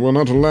 Hammer, I will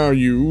not allow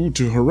you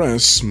to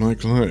harass my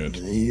client.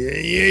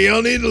 Yeah,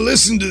 y'all need to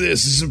listen to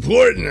this. It's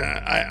important.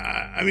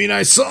 I mean,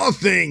 I saw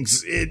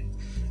things.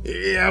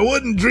 I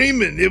wasn't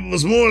dreaming. It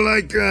was more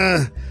like,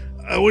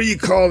 what do you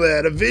call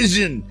that? A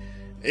vision.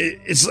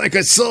 It's like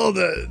I saw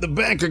the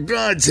back of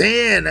God's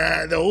hand.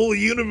 The whole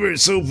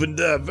universe opened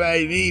up.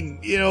 I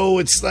mean,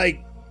 it's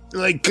like,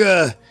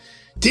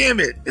 damn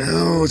it.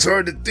 Oh, it's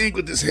hard to think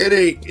with this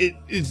headache.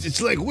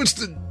 It's like, what's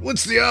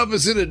the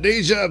opposite of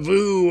deja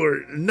vu?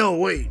 Or, no,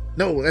 wait.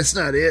 No, that's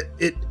not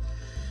it.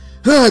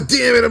 Oh,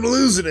 damn it, I'm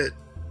losing it.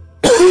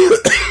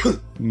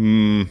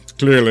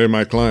 Clearly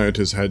my client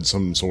has had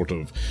some sort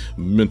of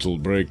mental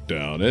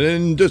breakdown, and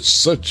in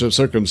just such a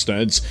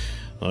circumstance,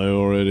 I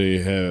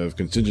already have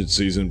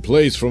contingencies in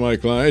place for my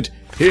client.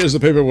 Here's the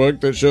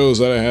paperwork that shows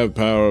that I have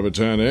power of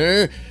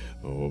attorney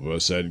over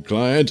said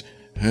client,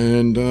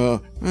 and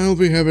I'll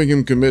be having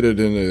him committed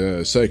in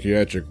a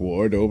psychiatric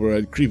ward over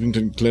at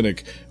Creepington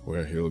Clinic,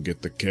 where he'll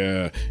get the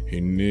care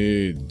he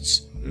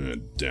needs.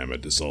 Damn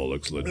it, this all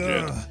looks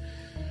legit.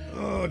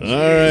 All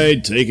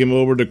right, take him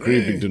over to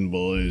Creepington,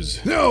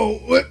 boys. No,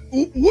 what?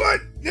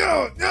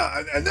 No,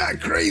 I'm not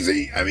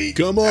crazy. I mean,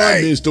 come on,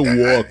 Mr.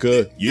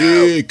 Walker.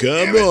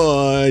 Come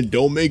on.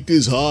 Don't make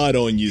this hard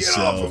on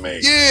yourself. Get off of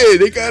me. Yeah,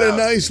 they got a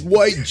nice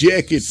white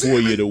jacket for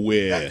you to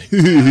wear.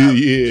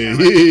 Yeah.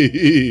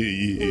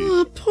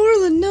 Oh, poor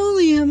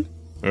Linoleum.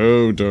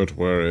 Oh, don't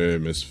worry,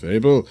 Miss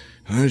Fable.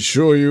 I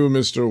assure you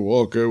Mr.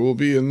 Walker will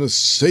be in the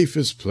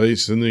safest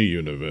place in the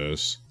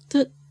universe.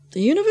 The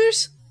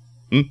universe?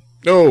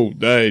 Oh,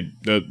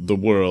 the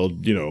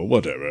world,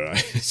 whatever.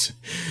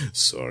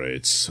 Sorry,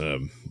 it's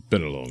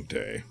been a long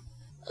day.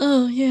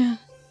 Oh, yeah.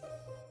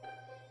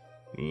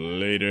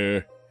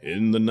 Later,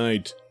 in the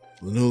night,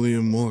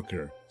 Linoleum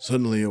Walker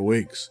suddenly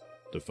awakes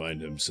to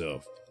find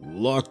himself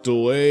locked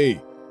away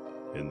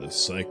in the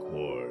psych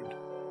ward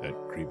at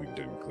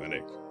Creepington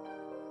Clinic.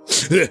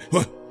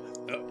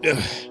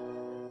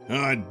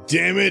 Ah,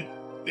 damn it!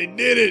 They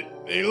did it!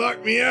 They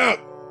locked me up!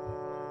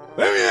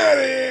 Let me out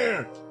of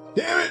here!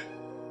 Damn it!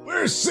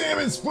 Where's Sam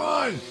and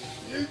Spawn?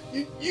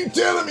 You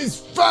tell him he's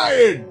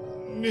fired!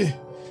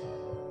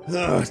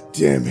 Oh,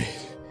 damn it.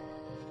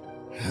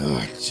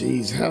 Oh,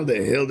 jeez, how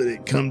the hell did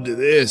it come to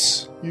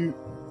this? You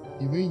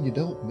mean you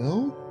don't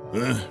know?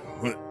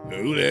 What?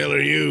 Who the hell are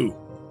you?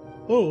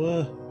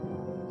 Oh,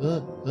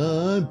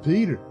 I'm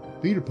Peter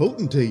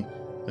Potentate.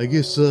 I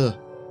guess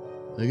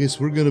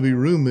we're gonna be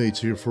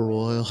roommates here for a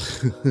while.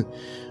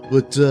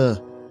 But,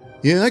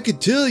 yeah, I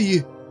could tell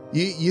you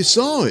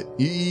saw it.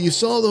 You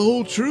saw the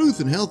whole truth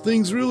and how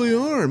things really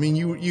are. I mean,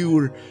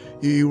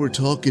 you were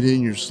talking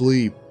in your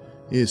sleep.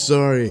 Yeah,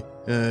 sorry,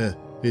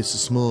 it's a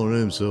small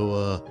room,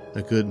 so,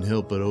 I couldn't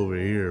help it over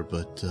here,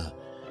 but,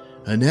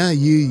 now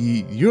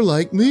you're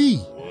like me.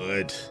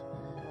 What?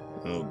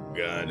 Oh,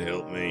 God,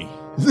 help me.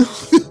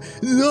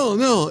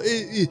 No.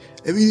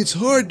 I mean, it's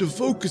hard to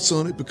focus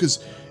on it because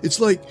it's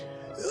like,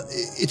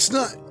 it's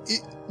not,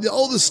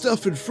 all the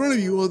stuff in front of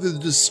you are the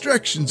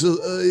distractions,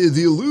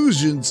 the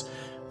illusions,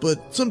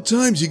 but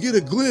sometimes you get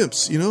a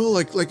glimpse,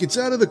 like it's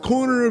out of the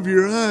corner of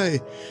your eye,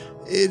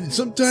 and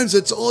sometimes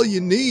that's all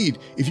you need.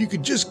 If you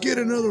could just get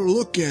another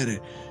look at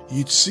it,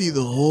 you'd see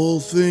the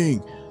whole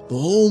thing, the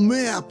whole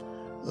map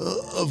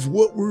of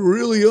what we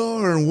really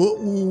are and what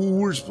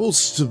we're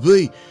supposed to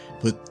be.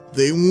 But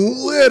they won't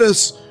let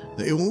us.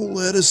 They won't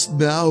let us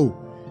now.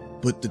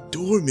 But the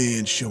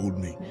doorman showed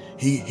me.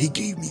 He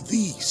gave me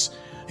these.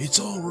 It's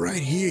all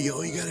right here.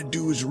 All you gotta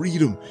do is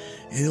read them,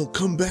 and it'll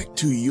come back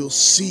to you. You'll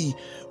see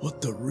what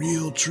the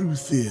real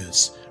truth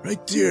is.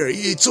 Right there.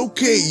 It's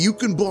okay. You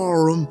can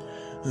borrow them.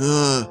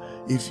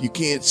 If you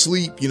can't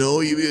sleep,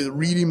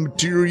 reading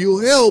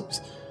material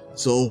helps.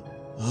 So,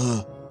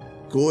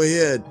 go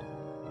ahead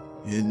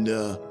and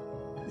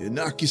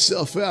knock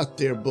yourself out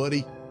there,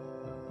 buddy.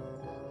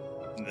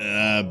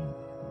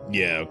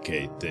 Yeah,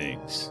 okay,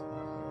 thanks.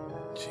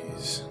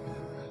 Jeez.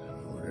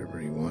 Whatever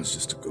he wants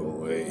just to go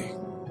away.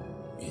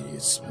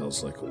 It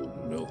smells like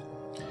old milk.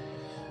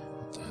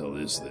 What the hell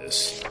is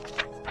this?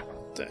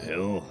 What the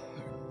hell?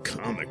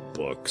 Comic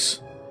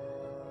books.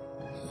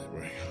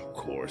 Of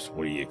course,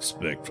 what do you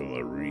expect from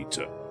a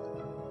Rita?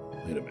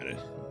 Wait a minute.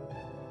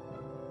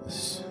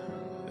 This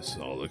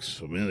all looks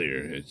familiar.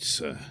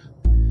 It's,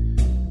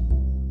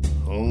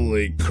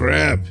 holy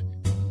crap!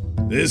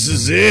 This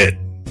is it!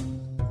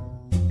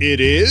 It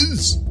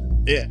is?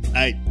 Yeah,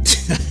 I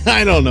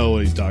don't know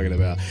what he's talking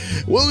about.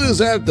 We'll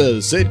just have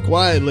to sit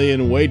quietly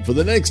and wait for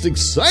the next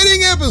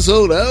exciting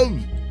episode of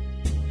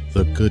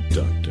The Good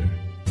Doctor.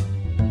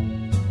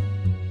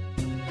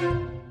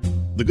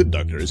 The Good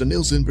Doctor is a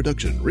Nailsin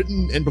production,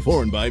 written and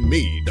performed by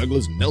me,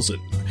 Douglas Nelson.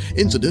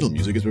 Incidental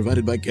music is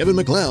provided by Kevin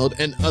MacLeod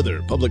and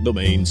other public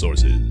domain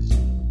sources.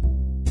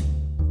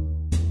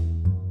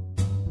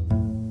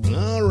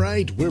 All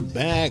right, we're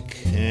back,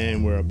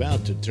 and we're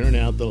about to turn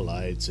out the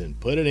lights and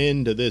put it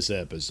into this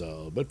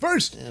episode. But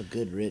first,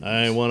 good riddance.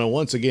 I want to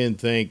once again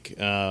thank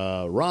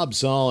Rob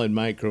Saul and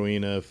Mike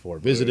Carina for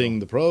visiting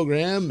the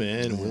program,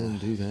 and we'll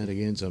do that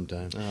again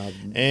sometime.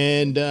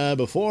 And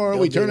before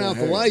we turn out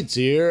the lights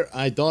here,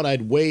 I thought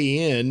I'd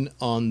weigh in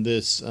on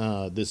this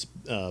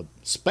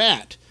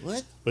spat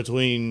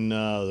between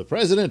the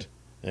president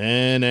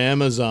and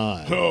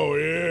Amazon. Oh,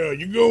 yeah,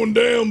 you're going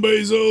down,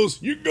 Bezos.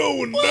 You're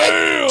going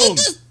down.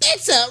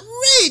 That's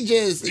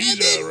outrageous.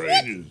 He's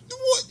outrageous.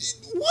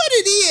 What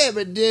did he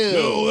ever do?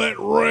 No, that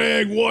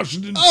rag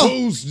Washington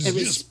Post is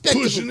just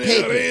pushing out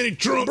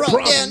anti-Trump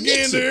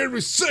propaganda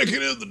every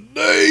second of the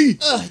day.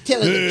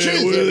 Telling the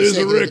truth. Well, there's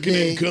a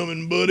reckoning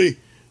coming, buddy.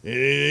 It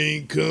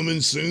ain't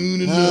coming soon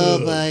enough. Oh,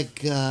 my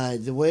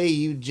God. The way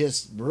you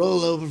just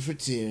roll over for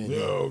tyranny.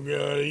 Oh,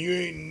 God. You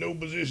ain't in no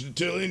position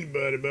to tell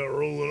anybody about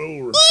rolling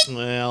over. What?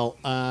 Well,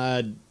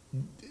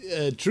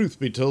 truth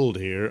be told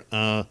here,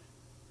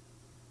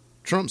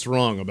 Trump's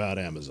wrong about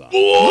Amazon.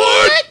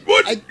 What?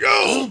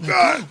 Oh,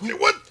 God.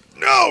 What?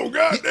 No,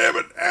 God damn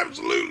it.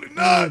 Absolutely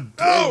not.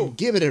 No.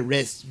 Give it a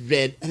rest,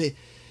 Red. I mean,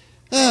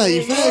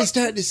 you're finally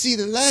starting to see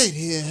the light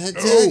here, huh,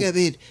 Doug? I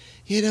mean,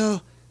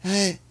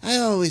 I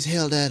always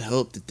held out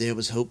hope that there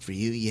was hope for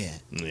you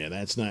yet. Yeah,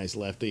 that's nice,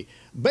 Lefty.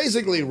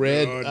 Basically,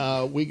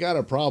 Red, we got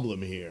a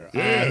problem here.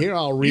 Yeah, here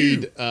I'll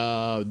read.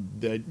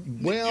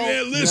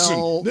 Listen.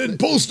 No, the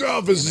post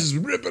office is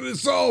ripping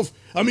us off.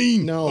 I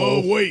mean, no.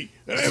 Oh, wait.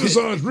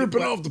 Amazon's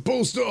ripping off the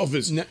post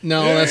office. No,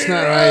 that's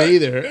not right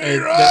either.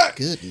 Right.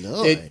 Good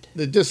Lord.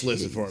 Just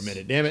listen for a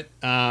minute, damn it.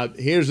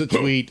 Here's a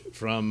tweet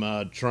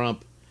from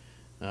Trump.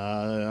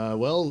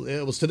 Well,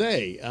 it was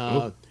today.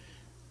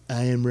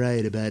 I am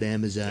right about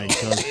Amazon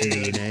costing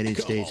the United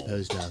States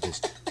Post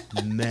Office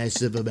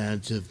massive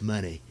amounts of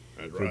money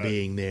for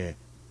being their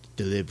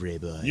delivery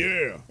boy.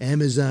 Yeah.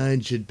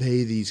 Amazon should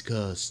pay these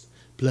costs,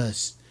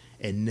 plus,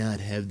 and not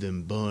have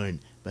them borne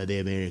by the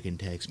American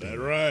taxpayer.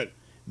 That's right.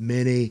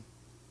 Many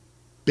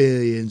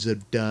billions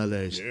of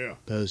dollars. Yeah.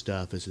 Post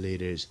office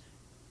leaders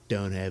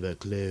don't have a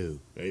clue.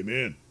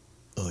 Amen.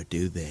 Or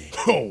do they?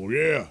 Oh,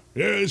 yeah.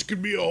 Yeah, this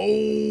could be a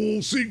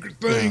whole secret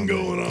thing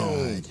going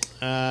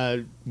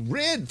on.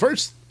 Red,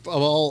 first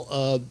of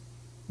all,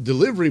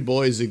 delivery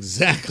boy is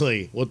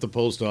exactly what the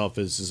post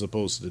office is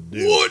supposed to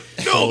do. What?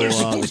 No, So, they're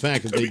supposed the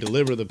fact that they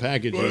deliver the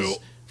packages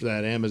Well-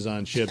 that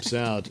Amazon ships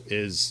out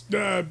is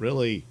Uh,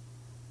 really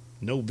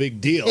no big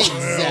deal.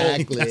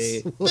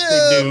 Exactly. That's what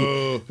they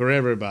do for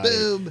everybody.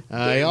 Boom.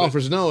 He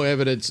offers no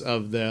evidence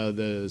of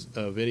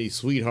of any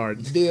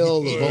sweetheart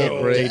deal. The bulk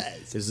Well, rate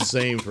is the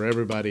same for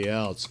everybody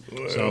else.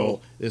 So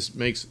this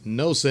makes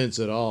no sense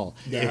at all.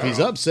 If he's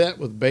upset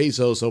with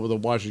Bezos over the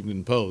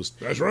Washington Post,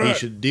 That's he right.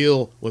 should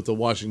deal with the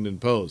Washington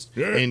Post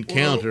Yeah, and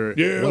counter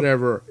well, yeah.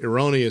 whatever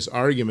erroneous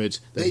arguments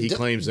that he don't-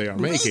 claims they are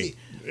right. making.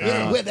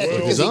 Yeah, well, that's With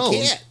because his he own,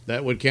 can't.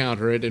 that would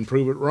counter it and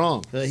prove it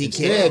wrong. He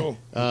Instead, can't.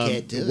 He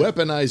can't do it.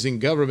 weaponizing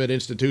government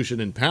institution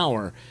and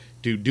power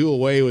to do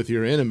away with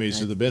your enemies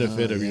to the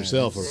benefit of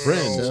yourself or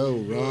friends So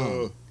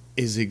wrong.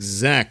 is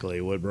exactly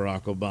what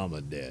Barack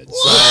Obama did.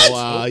 What?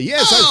 So,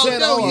 yes, Oh, I said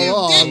no, all you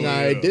along didn't.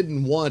 I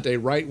didn't want a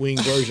right-wing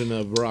version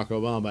of Barack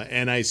Obama,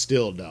 and I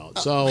still don't.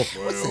 So,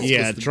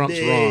 yeah, supposed to Trump's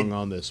be? wrong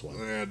on this one.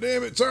 Yeah,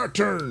 damn it, it's our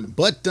turn.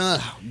 But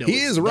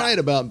he is right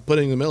about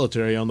putting the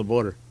military on the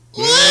border.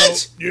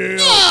 What? Yeah.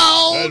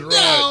 No, That's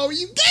right. no,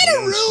 you gotta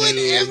Well, ruin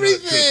still,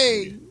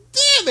 everything.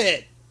 Damn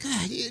it.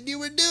 God, you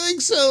were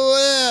doing so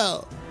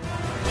well.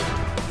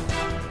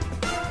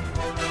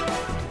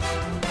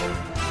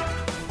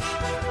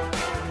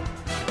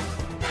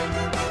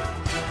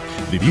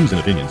 The views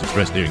and opinions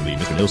expressed during the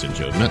Mr. Nailsin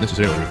Show do not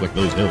necessarily reflect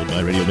those held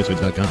by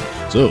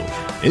RadioMisfits.com. So,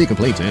 any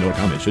complaints and or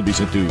comments should be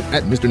sent to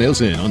 @Mr.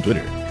 Nailsin on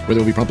Twitter, where they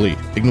will be promptly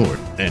ignored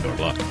and or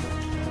blocked.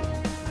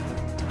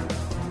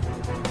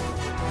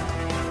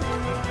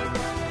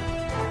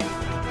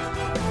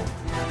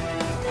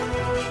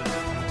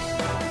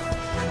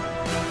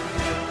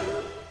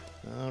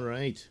 All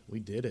right, we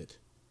did it.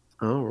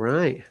 All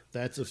right.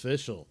 That's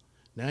official.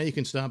 Now you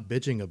can stop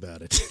bitching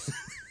about it.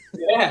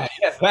 Yeah,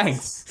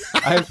 thanks.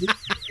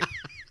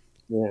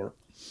 Yeah.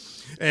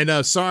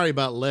 And sorry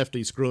about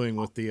Lefty screwing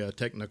with the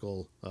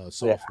technical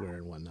software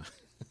and whatnot.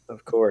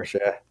 Of course,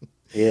 yeah.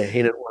 Yeah,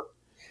 he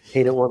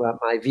didn't want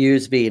my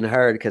views being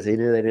heard because he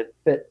knew they didn't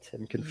fit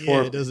and Yeah,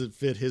 conform. it doesn't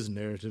fit his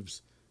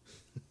narratives.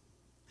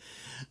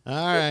 All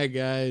right,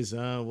 guys.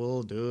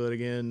 We'll do it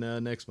again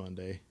next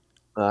Monday.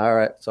 All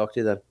right. Talk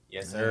to you then.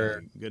 Yes,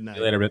 sir. Good night. See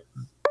you later, Britt.